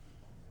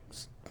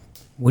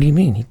 "What do you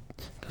mean?" He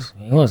goes,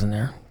 "He wasn't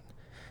there."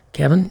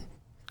 "Kevin,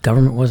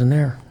 government wasn't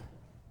there."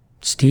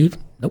 "Steve,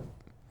 nope."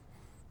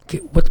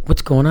 Okay,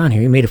 what's going on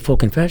here? He made a full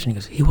confession. He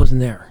goes, "He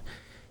wasn't there.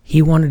 He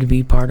wanted to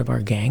be part of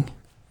our gang.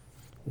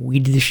 We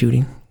did the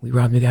shooting. We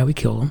robbed the guy. We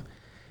killed him.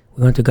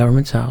 We went to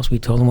government's house. We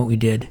told him what we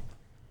did.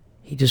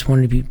 He just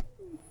wanted to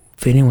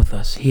fit in with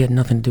us. He had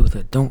nothing to do with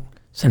it. Don't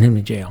send him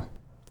to jail."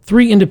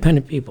 3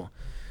 independent people.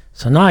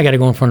 So now I got to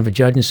go in front of a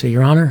judge and say,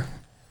 "Your Honor,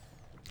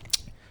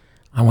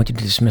 I want you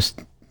to dismiss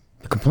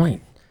the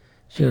complaint."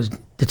 She goes,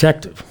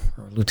 "Detective,"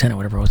 or lieutenant,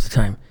 whatever it was at the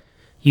time,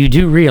 "you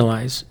do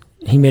realize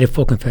he made a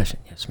full confession?"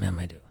 "Yes, ma'am,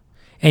 I do."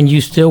 "And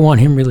you still want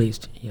him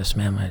released?" "Yes,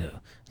 ma'am, I do."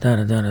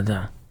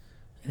 Da-da-da-da-da.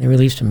 And they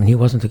released him, and he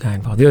wasn't the guy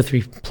involved. The other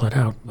 3 pled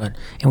out,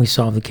 and we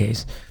solved the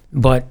case.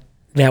 But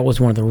that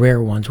was one of the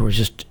rare ones where it was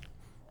just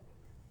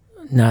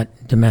not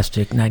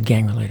domestic, not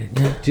gang-related.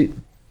 Yeah.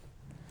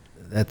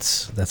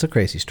 That's a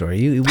crazy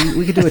story.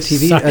 We could do a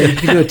TV you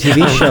could do a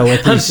TV show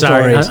with these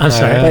stories. I'm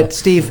sorry. But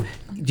Steve,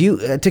 do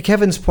you to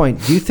Kevin's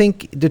point, do you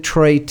think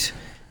Detroit,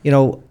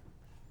 you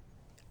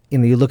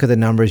look at the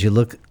numbers, you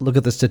look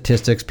at the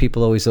statistics,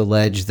 people always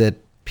allege that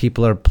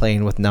people are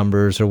playing with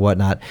numbers or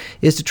whatnot.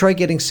 Is Detroit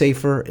getting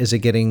safer? Is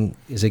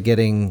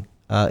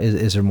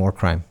there more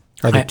crime?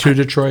 Are there 2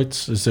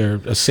 Detroits? Is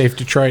there a safe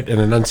Detroit and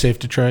an unsafe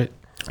Detroit?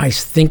 I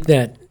think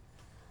that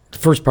the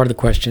first part of the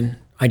question,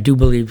 I do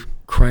believe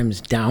crime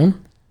is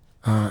down.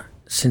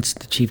 Since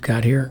the chief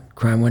got here,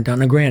 crime went down.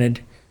 Now,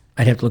 granted,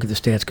 I'd have to look at the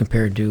stats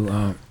compared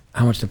to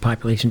how much the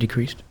population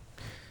decreased.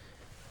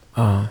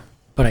 But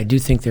I do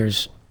think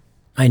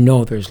I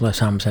know there's less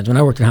homicides. When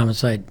I worked at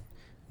homicide,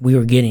 we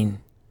were getting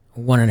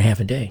 1.5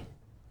 a day.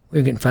 We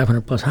were getting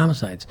 500 plus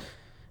homicides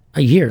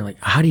a year. Like,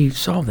 how do you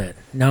solve that?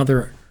 Now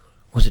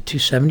was it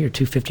 270 or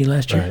 250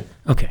 last year? Right.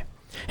 Okay.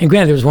 And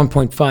granted, there was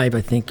 1.5,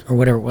 I think, or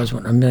whatever it was,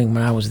 a million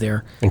when I was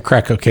there. And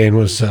crack cocaine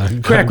was had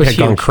huge.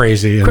 gone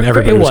crazy, and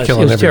everybody was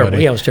killing everybody. Terrible.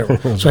 Yeah, it was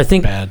terrible. So I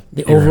think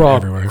the overall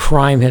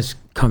crime has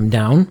come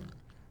down.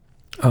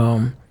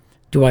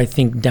 Do I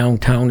think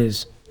downtown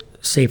is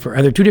safer?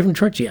 Are there two different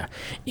Detroits? Yeah.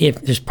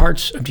 If there's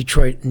parts of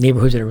Detroit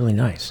neighborhoods that are really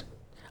nice,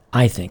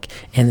 I think,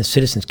 and the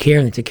citizens care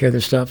and they take care of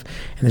their stuff,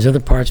 and there's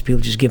other parts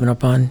people just giving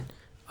up on.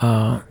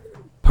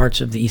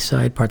 Parts of the east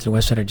side, parts of the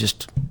west side are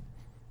just,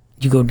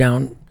 you go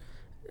down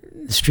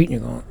the street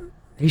and you go,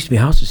 there used to be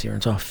houses here and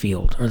it's all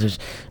field, or there's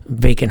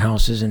vacant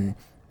houses and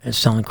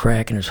selling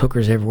crack and there's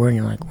hookers everywhere, and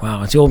you're like,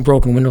 wow, it's the old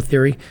broken window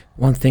theory.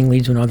 One thing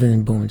leads to another,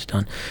 and boom, it's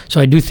done.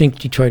 So I do think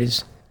Detroit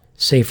is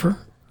safer.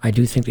 I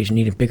do think they should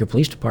need a bigger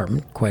police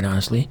department, quite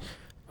honestly.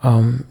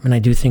 And I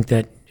do think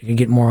that you could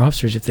get more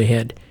officers if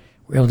they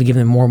were able to give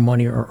them more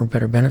money or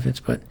better benefits.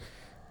 But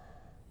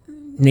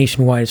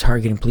nationwide, it's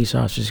hard getting police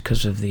officers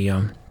because of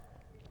the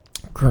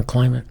current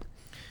climate.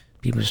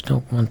 People just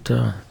don't want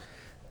a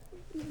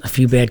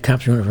few bad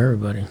cops running over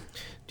everybody.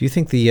 Do you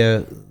think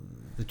the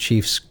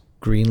chief's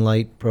green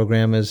light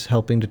program is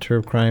helping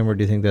deter crime, or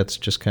do you think that's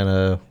just kind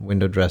of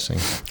window dressing?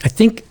 I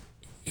think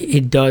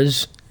it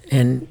does,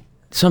 and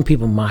some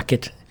people mock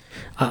it.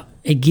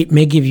 It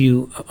may give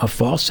you a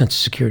false sense of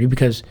security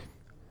because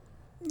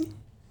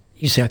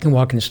you say, I can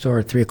walk in the store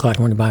at 3 o'clock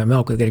and want to buy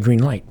milk, I've got a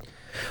green light.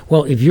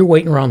 Well, if you're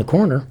waiting around the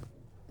corner,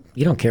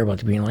 you don't care about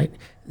the green light.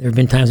 There have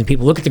been times when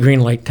people look at the green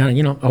light kind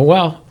of, oh,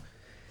 well,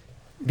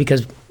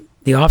 because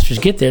the officers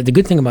get there. The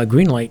good thing about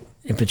green light,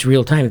 if it's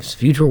real time,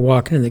 if you two are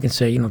walking and they can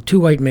say, 2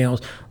 white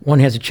males, one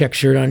has a check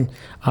shirt on,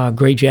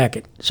 gray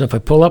jacket. So if I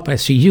pull up, I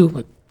see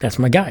you, that's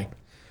my guy.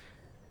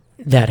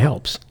 That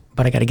helps.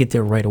 But I got to get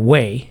there right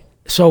away.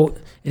 So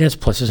it has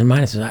pluses and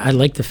minuses. I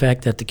like the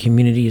fact that the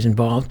community is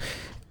involved.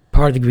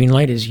 Part of the green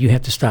light is you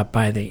have to stop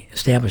by the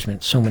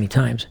establishment so many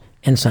times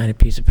and sign a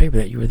piece of paper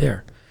that you were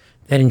there.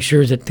 That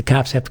ensures that the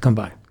cops have to come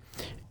by.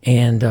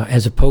 And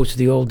as opposed to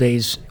the old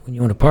days when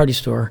you own a party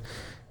store,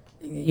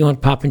 you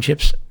want pop and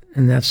chips,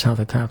 and that's how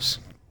the cops,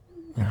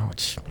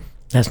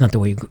 that's not the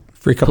way you go.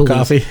 Free cup of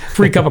coffee.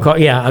 Free cup of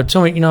coffee, yeah.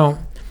 So,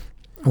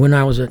 when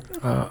I was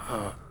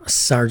a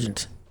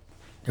sergeant,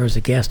 there was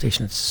a gas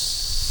station at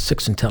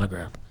 6th and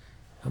Telegraph,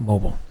 a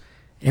Mobile.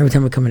 And every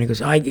time I come in, he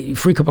goes, I get you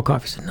free cup of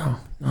coffee. I said, no.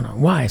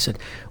 Why? I said,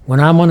 when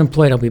I'm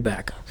unemployed, I'll be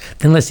back.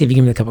 Then let's see if you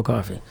give me a cup of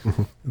coffee.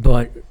 Mm-hmm.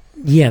 But,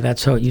 yeah,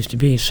 that's how it used to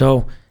be.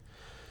 So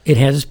it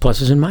has its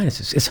pluses and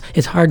minuses.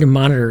 It's hard to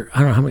monitor. I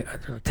don't know how many,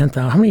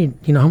 10,000. How many,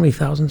 how many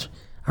thousands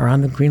are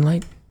on the green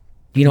light?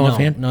 Do you know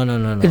offhand?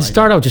 No. It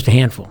started out just a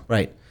handful.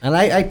 Right. And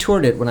I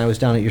toured it when I was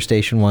down at your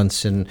station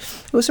once, and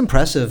it was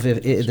impressive.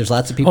 There's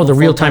lots of people. Oh, the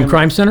Real-Time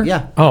Crime Center?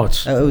 Yeah. Oh,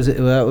 I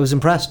was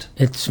impressed.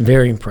 It's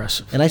very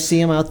impressive. And I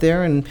see them out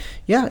there, and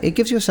yeah, it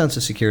gives you a sense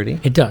of security.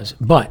 It does.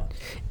 But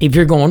if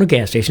you're going to a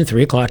gas station at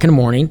 3 o'clock in the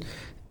morning,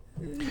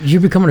 you're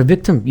becoming a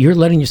victim. You're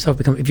letting yourself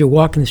become. If you're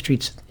walking the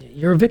streets,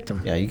 you're a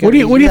victim. Yeah. What do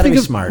you think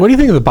of smart? What do you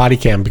think of the body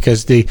cam?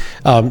 Because they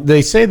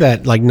say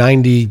that like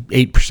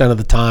 98% of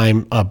the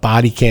time, a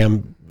body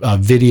cam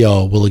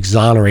video will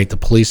exonerate the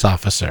police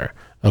officer.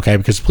 Okay,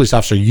 because the police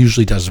officer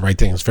usually does the right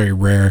thing. It's very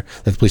rare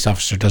that the police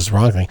officer does the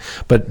wrong thing.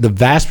 But the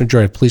vast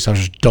majority of police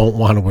officers don't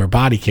want to wear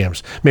body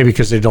cams, maybe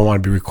because they don't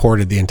want to be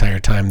recorded the entire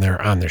time they're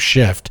on their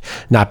shift,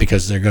 not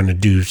because they're going to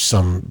do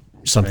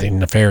something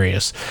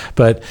nefarious.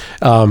 But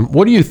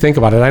what do you think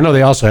about it? I know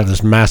they also have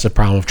this massive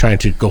problem of trying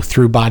to go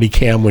through body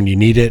cam when you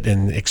need it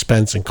and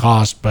expense and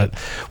cost. But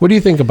what do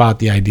you think about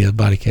the idea of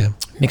body cam?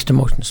 Mixed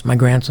emotions. My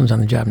grandson's on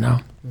the job now,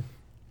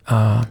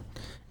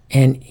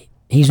 and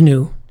he's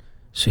new.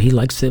 So he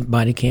likes the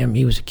body cam.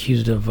 He was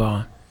accused of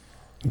trying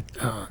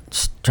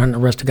to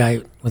arrest a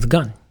guy with a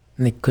gun,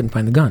 and they couldn't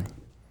find the gun.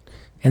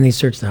 And they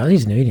searched the house. He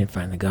didn't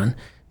find the gun,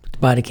 but the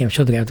body cam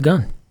showed the guy with the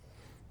gun.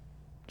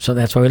 So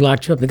that's why we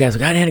locked you up. The guy's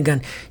like, I had a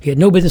gun. He had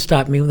no business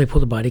stopping me when they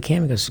pulled the body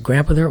cam. He goes,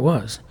 Grandpa, there it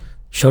was.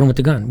 Showed him with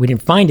the gun. We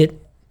didn't find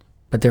it,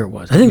 but there it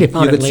was. I think they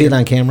found it later. You could see it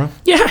on camera?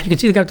 Yeah, you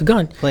could see the guy with the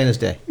gun. Plain as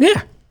day.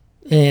 Yeah.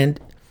 And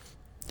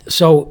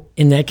so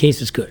in that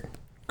case, it's good.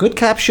 Good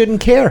cops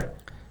shouldn't care.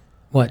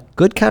 What?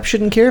 Good cops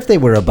shouldn't care if they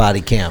wear a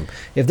body cam.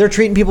 If they're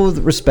treating people with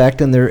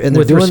respect and they're doing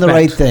respect. the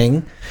right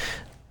thing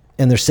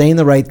and they're saying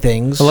the right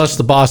things. Unless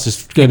the boss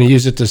is going to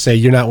use it to say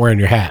you're not wearing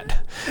your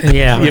hat.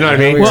 Yeah. You know what I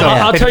mean? Well,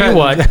 I'll tell you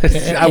what.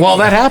 Well,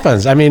 that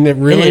happens. I mean, it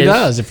really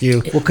does.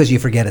 Because you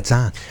forget it's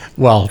on.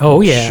 Well,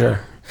 oh, yeah.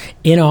 Sure.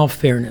 In all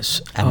fairness.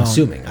 I'm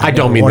assuming. I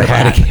don't mean the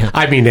hat.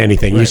 I mean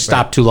anything. You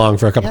stopped too long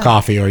for a cup of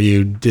coffee, or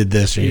you did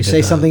this, or you did say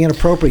that. Something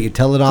inappropriate. You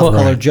tell it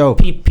off-color joke.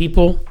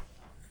 People...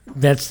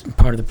 That's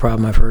part of the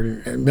problem I've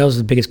heard. Those are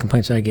the biggest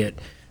complaints I get.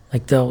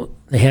 Like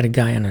they had a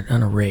guy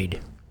on a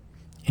raid,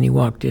 and he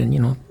walked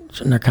in,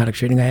 narcotics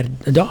trading. I had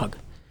a dog,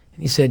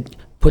 and he said,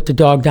 "Put the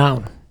dog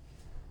down."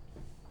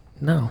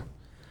 No,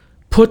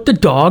 put the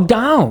dog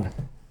down.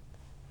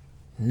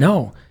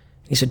 No,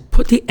 he said,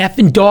 "Put the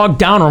effing dog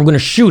down, or I'm going to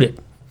shoot it."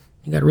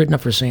 He got written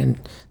up for saying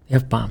the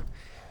F-bomb.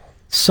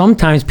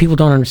 Sometimes people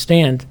don't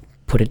understand.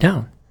 Put it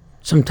down.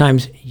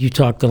 Sometimes you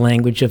talk the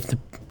language of the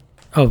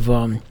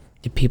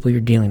people you're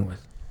dealing with.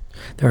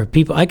 There are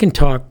people, I can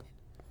talk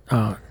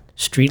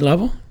street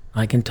level,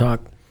 I can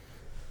talk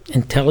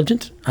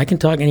intelligent, I can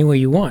talk any way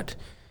you want.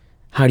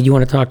 How do you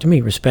want to talk to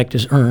me? Respect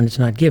is earned, it's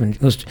not given.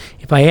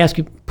 If I ask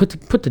you, put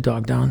the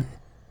dog down,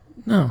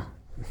 No.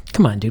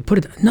 Come on, dude. Put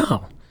it.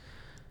 No.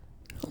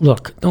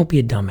 Look, don't be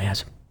a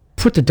dumbass.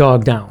 Put the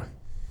dog down.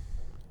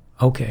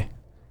 Okay.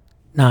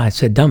 Nah, I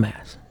said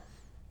dumbass.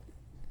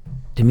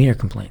 Demeanor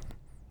complaint.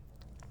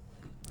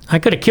 I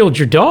could have killed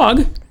your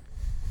dog,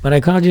 but I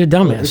called you a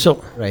dumbass.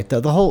 So, Right.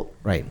 The whole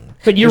right.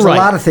 But you're There's right. a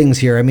lot of things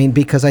here. I mean,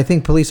 because I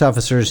think police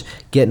officers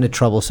get into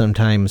trouble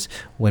sometimes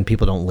when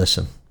people don't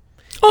listen.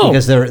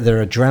 Because their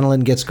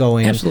adrenaline gets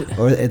going, Absolutely.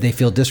 or they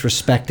feel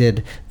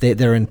disrespected.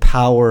 They're in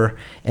power,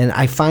 and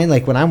I find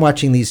like when I'm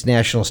watching these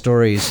national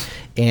stories,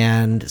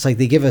 and it's like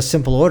they give a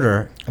simple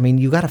order. I mean,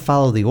 you got to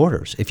follow the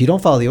orders. If you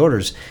don't follow the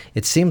orders,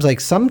 it seems like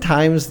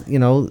sometimes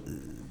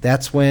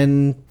that's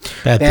when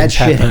Bad bad things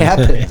shit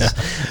happen.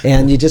 happens,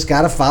 and you just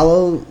got to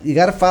follow. You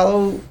got to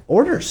follow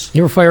orders.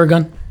 you ever fire a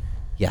gun?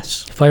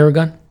 Yes. Fire a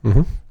gun?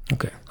 Mm-hmm.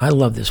 Okay. I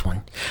love this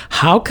one.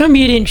 How come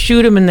you didn't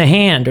shoot him in the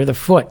hand or the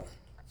foot?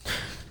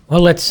 Well,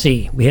 let's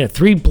see. We had a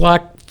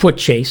 3-block foot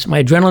chase.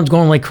 My adrenaline's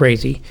going like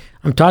crazy.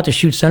 I'm taught to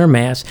shoot center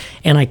mass,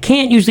 and I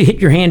can't usually hit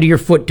your hand or your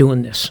foot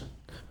doing this.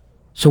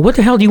 So what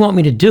the hell do you want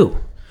me to do?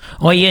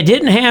 Oh, you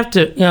didn't have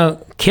to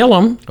kill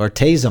him Or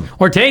tase them.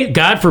 or take.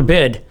 God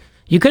forbid.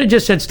 You could have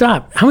just said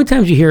stop. How many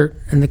times you hear,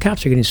 and the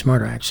cops are getting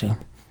smarter actually.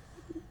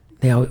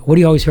 What do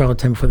you always hear all the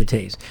time before the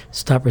tase?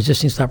 Stop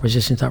resisting, stop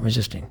resisting, stop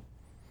resisting.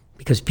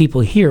 Because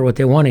people hear what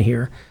they want to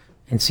hear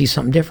and see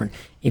something different.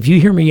 If you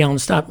hear me yelling,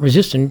 stop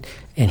resisting,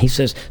 and he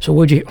says, so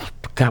what'd you hear?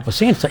 The cop was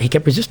saying, he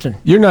kept resisting.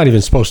 You're not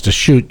even supposed to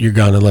shoot your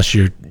gun unless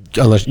you're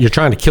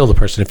trying to kill the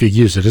person if you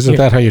use it. Isn't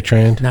that how you're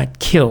trained? Not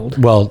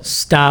killed. Well,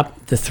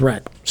 Stop the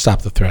threat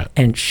stop the threat.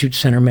 and shoot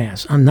center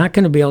mass. I'm not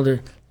going to be able to,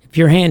 if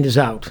your hand is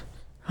out,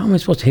 how am I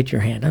supposed to hit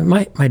your hand?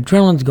 My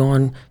adrenaline's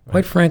going.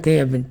 Quite frankly,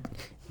 and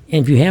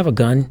if you have a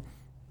gun,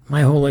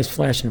 my whole life's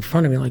flashing in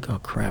front of me like, oh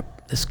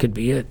crap, this could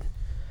be it.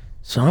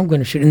 So I'm going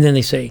to shoot. And then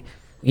they say,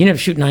 you never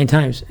shoot 9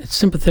 times. It's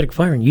sympathetic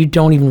firing. You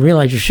don't even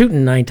realize you're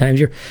shooting 9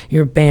 times.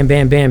 You're bam,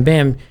 bam, bam,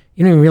 bam.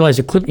 You don't even realize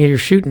the clip you're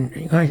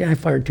shooting. I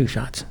fired 2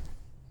 shots.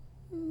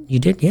 You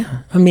did?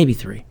 Yeah. Or maybe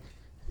 3.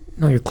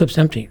 No, your clip's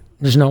empty.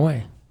 There's no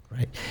way.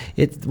 Right.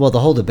 The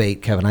whole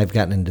debate, Kevin. I've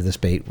gotten into this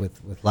debate with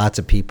lots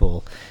of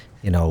people.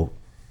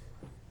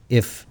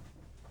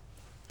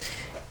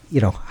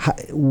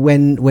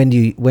 When do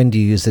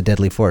you use the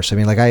deadly force? I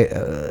mean, like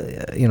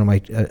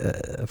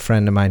a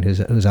friend of mine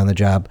who's on the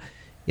job.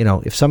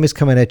 If somebody's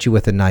coming at you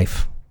with a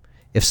knife,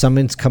 if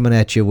someone's coming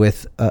at you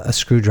with a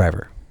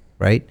screwdriver,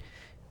 right?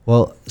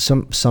 Well,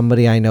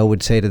 somebody I know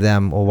would say to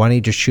them, well, why don't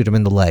you just shoot him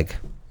in the leg?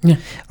 Yeah.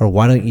 Or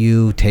why don't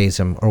you tase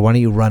him? Or why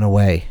don't you run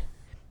away?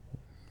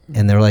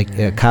 And they're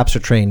like, cops are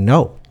trained,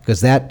 no,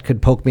 because that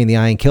could poke me in the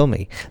eye and kill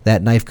me.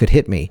 That knife could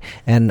hit me.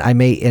 And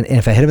and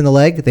if I hit him in the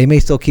leg, they may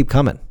still keep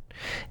coming.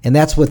 And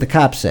that's what the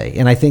cops say.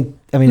 And I think,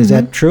 is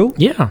that true?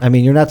 Yeah. I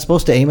mean, you're not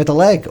supposed to aim at the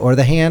leg or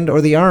the hand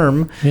or the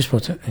arm. You're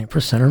supposed to aim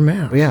for center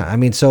mass. Yeah. I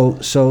mean, so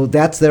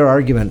that's their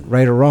argument,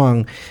 right or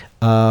wrong.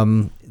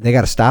 They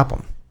got to stop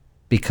them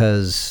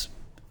because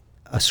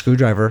a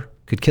screwdriver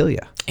could kill you.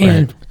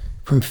 And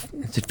from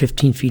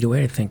 15 feet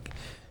away, I think,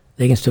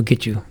 they can still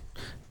get you.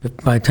 But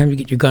by the time you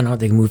get your gun out,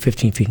 they can move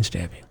 15 feet and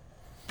stab you.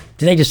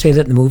 Did they just say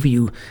that in the movie?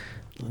 You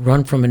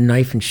run from a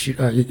knife and shoot.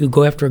 You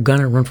go after a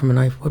gun and run from a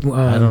knife. I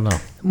don't know.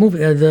 Movie,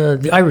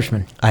 the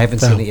Irishman. I haven't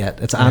seen it yet.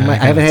 It's on my. I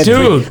I haven't had.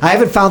 Dude. I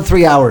haven't found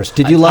 3 hours.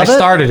 Did you love it? I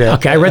started it.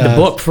 Okay, I read the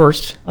book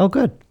first. Oh,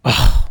 good.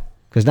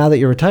 Because now that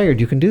you're retired,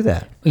 you can do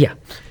that. Yeah,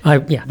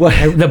 What?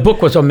 the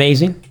book was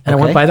amazing, and I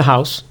Okay. went by the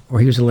house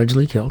where he was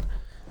allegedly killed.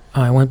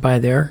 I went by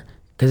there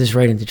because it's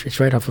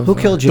right off of. Who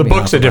killed The Jimmy?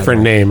 book's Hoffa, a different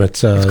by the way? name.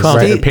 It's called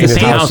right, Steve- Painted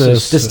Steve-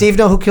 Houses. Does Steve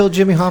know who killed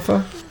Jimmy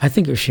Hoffa? I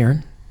think it was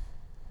Sharon.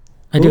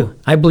 I do.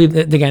 I believe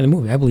the guy in the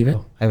movie. I believe it.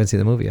 I haven't seen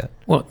the movie yet.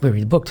 Well, we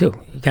read the book too.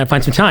 You gotta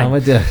find some I'm time.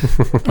 with you.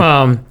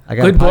 I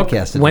got Good a book.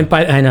 podcast to do. Went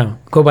by. I know.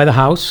 Go by the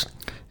house.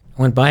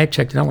 Went by it.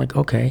 Checked it out. Like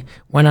okay.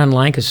 Went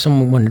online because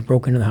someone had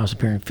broke into the house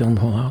apparently, filmed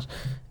the whole house,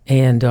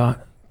 and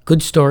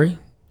good story.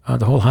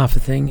 The whole Hoffa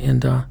thing,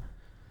 and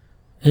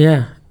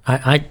yeah,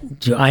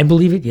 I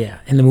believe it. Yeah,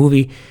 and the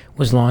movie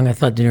was long. I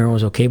thought De Niro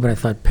was okay, but I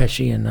thought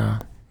Pesci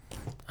and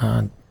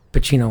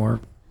Pacino were.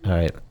 All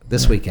right,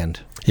 this weekend.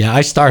 Yeah,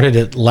 I started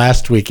it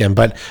last weekend,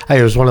 but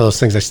it was one of those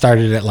things. I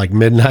started at like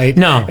midnight.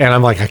 No. And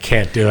I'm like, I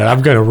can't do it.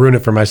 I'm going to ruin it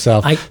for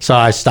myself. So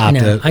I stopped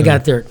No, it. I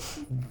got there at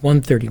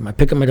 1:30. I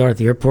picked up my daughter at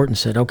the airport and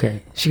said,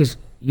 okay. She goes,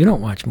 you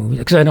don't watch movies.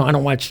 Because I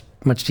don't watch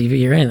much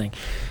TV or anything.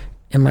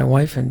 And my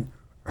wife and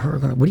her are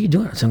going, what are you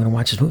doing? I said, I'm going to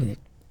watch this movie.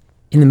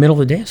 In the middle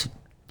of the day, I said,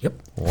 yep.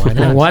 Why And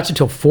I not? watched it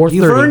until 4:30.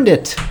 You've earned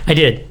it. I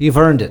did. You've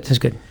earned it. That's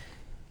good.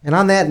 And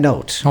on that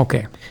note,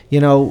 Okay.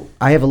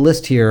 I have a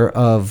list here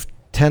of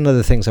 10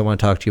 other things I want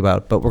to talk to you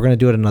about, but we're going to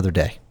do it another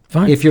day.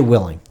 Fine. If you're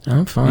willing.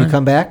 I'm fine. You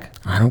come back?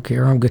 I don't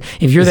care. I'm good.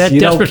 If you're that You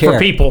don't desperate care. for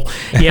people,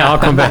 yeah, I'll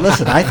come back.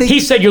 Listen, I think He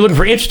said you're looking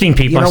for interesting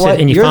people. you know I said, what?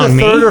 and you You're found the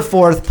me. third or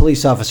fourth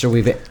police officer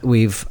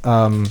we've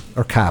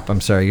or cop.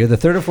 I'm sorry. You're the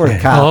third or fourth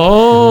cop.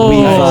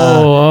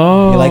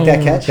 Oh, You like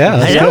that catch? Yeah,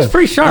 that's that was good.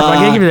 pretty sharp. I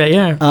gotta give you that.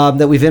 Yeah.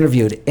 That we've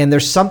interviewed, and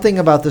there's something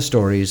about the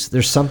stories.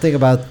 There's something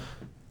about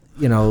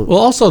Well,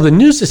 also the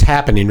news is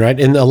happening, right?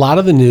 And a lot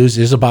of the news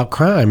is about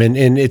crime. And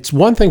it's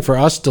one thing for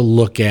us to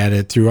look at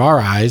it through our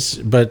eyes,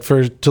 but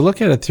to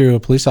look at it through a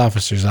police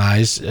officer's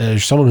eyes,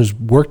 someone who's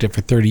worked it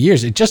for 30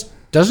 years, it just,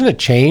 doesn't it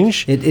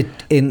change? It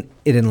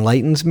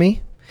enlightens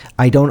me.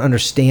 I don't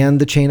understand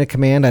the chain of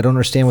command. I don't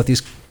understand what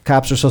these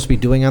cops are supposed to be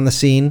doing on the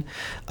scene.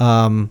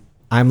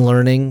 I'm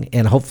learning,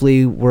 and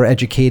hopefully we're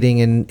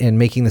educating and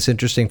making this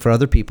interesting for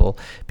other people,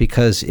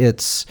 because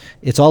it's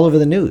all over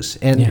the news,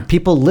 and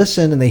people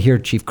listen and they hear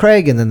Chief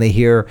Craig, and then they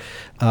hear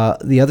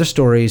the other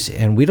stories,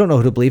 and we don't know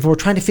who to believe, and we're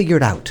trying to figure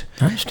it out.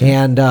 I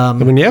understand.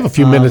 And when you have a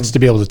few minutes to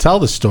be able to tell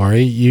the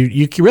story,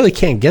 you really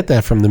can't get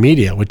that from the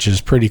media, which is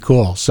pretty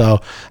cool.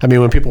 So, I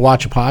mean, when people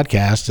watch a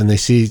podcast and they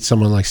see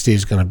someone like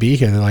Steve's going to be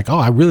here, they're like, oh,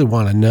 I really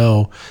want to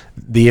know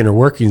the inner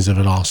workings of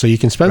it all. So you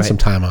can spend some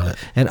time on it.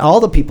 And all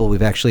the people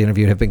we've actually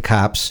interviewed have been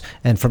cops,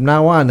 and from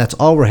now on, that's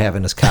all we're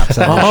having is cops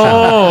on the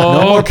show.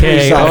 No more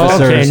police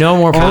officers. Okay, no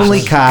more cops. Only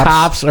cops.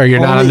 Cops, or you're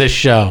not on this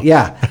show.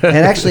 Yeah, and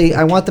actually,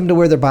 I want them to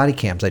wear their body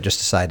cams. I just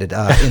decided.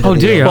 Oh,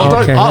 do you? Well,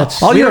 Okay,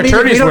 all your we don't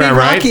attorneys need wear,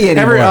 right? Rocky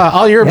anymore.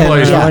 All your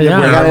employees we wear.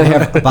 gotta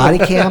have a body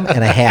cam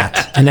and a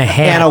hat. And a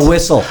hat. And a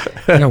whistle.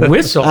 And a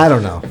whistle. I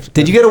don't know.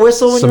 Did you get a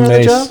whistle when Some you were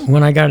on the mace. job?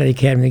 When I got to the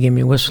academy, they gave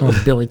me a whistle and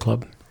a billy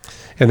club.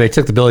 And they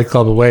took the billy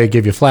club away,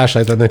 gave you a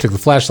flashlight, then they took the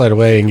flashlight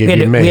away and gave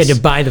you a mace. We had to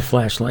buy the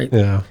flashlight.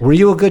 Yeah. Were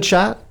you a good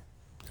shot?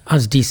 I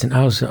was decent.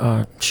 I was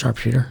a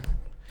sharpshooter.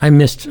 I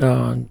missed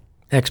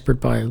expert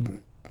by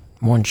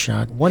one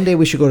shot. One day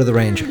we should go to the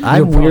range. You'll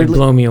probably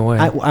blow me away.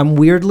 I'm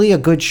weirdly a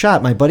good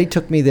shot. My buddy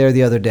took me there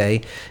the other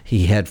day.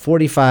 He had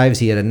 45s.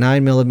 He had a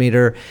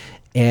 9mm,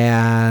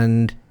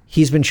 and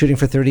he's been shooting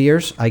for 30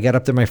 years. I got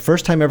up there my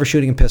first time ever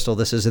shooting a pistol.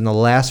 This is in the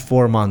last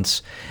 4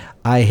 months.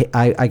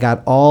 I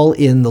got all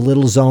in the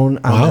little zone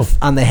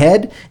on the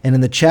head and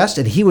in the chest,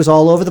 and he was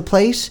all over the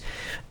place.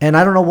 And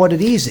I don't know what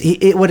it is.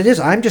 What it is,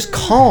 I'm just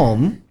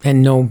calm.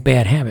 And no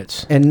bad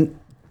habits. And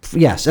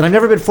yes, and I've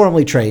never been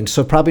formally trained,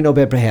 so probably no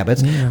bad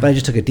habits. Yeah. But I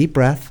just took a deep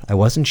breath. I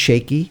wasn't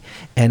shaky,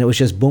 and it was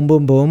just boom,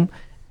 boom, boom.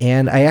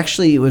 And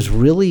it was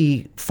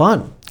really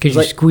fun. Because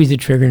you squeeze the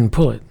trigger and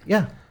pull it.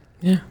 Yeah.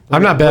 Yeah.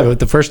 I'm not bad, but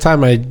the first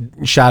time I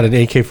shot an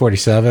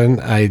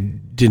AK-47, I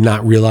did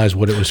not realize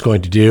what it was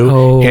going to do.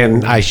 Oh.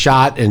 And I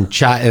shot,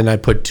 and I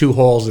put 2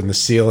 holes in the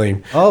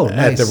ceiling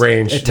at the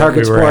range. At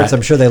Target Sports,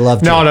 I'm sure they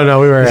loved it. No.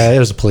 We were it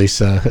was a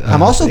police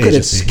I'm also good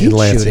at skeet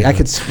shooting. I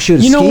could shoot a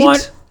skeet. You know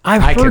what?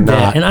 I've heard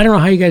that, and I don't know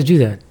how you guys do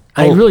that.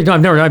 I really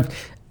don't.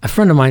 A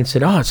friend of mine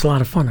said, oh, it's a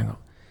lot of fun. I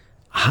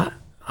go,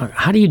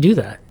 how do you do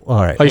that?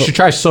 All right. You should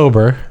try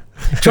sober.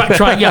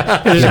 Try.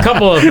 Yeah, there's a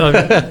couple of. We're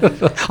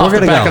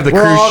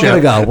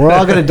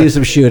all gonna do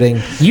some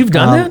shooting. You've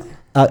done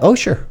that? Oh,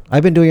 sure.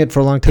 I've been doing it for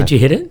a long time. Did you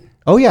hit it?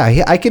 Oh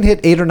yeah, I can hit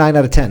 8 or 9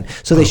 out of 10.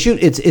 So they shoot.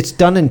 It's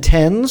done in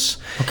 10s.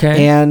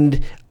 Okay. And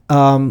if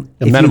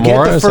Metamora, you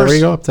get the is that where first,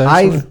 you go up there?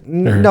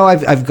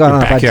 I've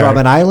gone up at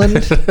Drummond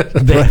Island.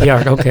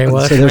 Backyard. Okay.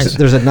 Well, so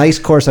there's a nice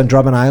course on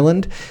Drummond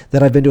Island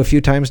that I've been to a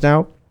few times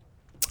now.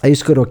 I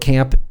used to go to a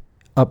camp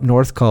up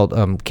north called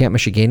Camp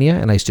Michigania,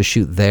 and I used to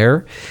shoot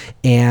there.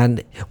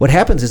 And what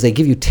happens is they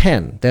give you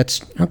 10.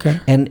 That's okay.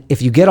 And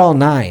if you get all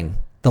 9,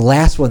 the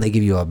last one they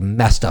give you a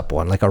messed up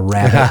one, like a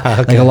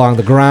rabbit, like along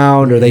the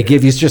ground, or they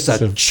give you just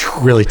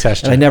really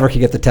test. And I never could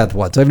get the 10th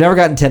one, so I've never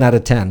gotten 10 out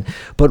of 10.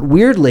 But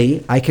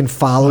weirdly, I can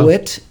follow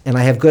it, and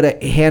I have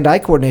good hand-eye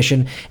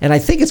coordination. And I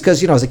think it's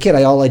because as a kid,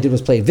 all I did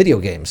was play video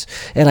games,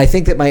 and I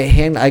think that my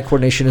hand-eye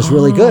coordination is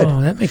really good.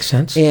 Oh, that makes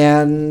sense.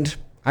 And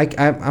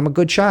I'm a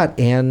good shot,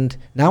 and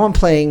now I'm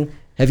playing.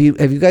 Have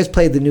you guys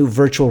played the new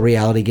virtual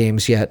reality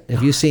games yet?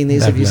 Have you seen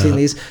these? Have you seen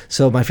these?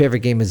 So my favorite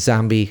game is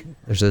Zombie.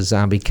 There's a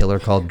zombie killer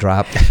called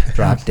Drop Dead,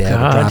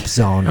 Drop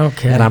Zone.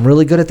 Okay. And I'm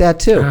really good at that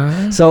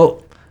too.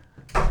 So,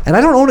 and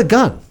I don't own a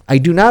gun. I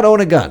do not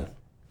own a gun.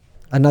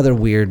 Another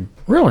weird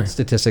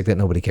statistic that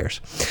nobody cares.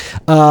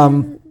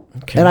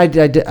 Okay. And I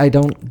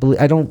don't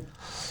believe.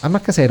 I'm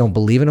not gonna say I don't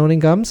believe in owning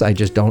guns. I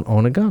just don't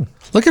own a gun.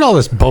 Look at all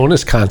this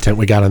bonus content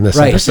we got on this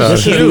episode.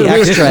 This is the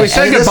extra. We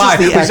said goodbye.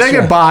 We said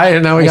goodbye,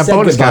 and now we got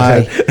bonus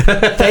content.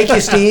 Thank you,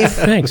 Steve.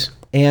 Thanks.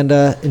 And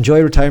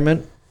enjoy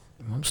retirement.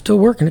 I'm still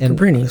working at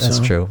Cabrini. That's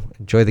true.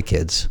 Enjoy the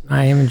kids.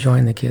 I am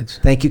enjoying the kids.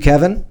 Thank you,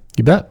 Kevin.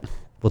 You bet.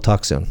 We'll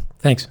talk soon.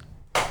 Thanks.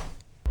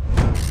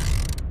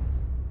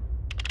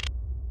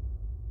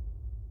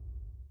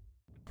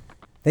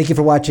 Thank you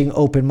for watching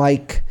Open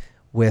Mic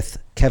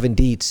with Kevin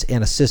Dietz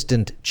and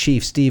Assistant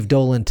Chief Steve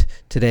Dolant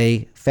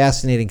today.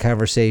 Fascinating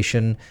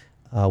conversation.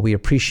 We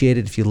appreciate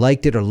it. If you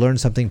liked it or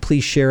learned something,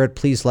 please share it.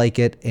 Please like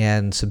it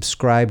and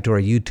subscribe to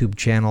our YouTube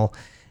channel.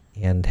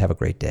 And have a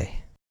great day.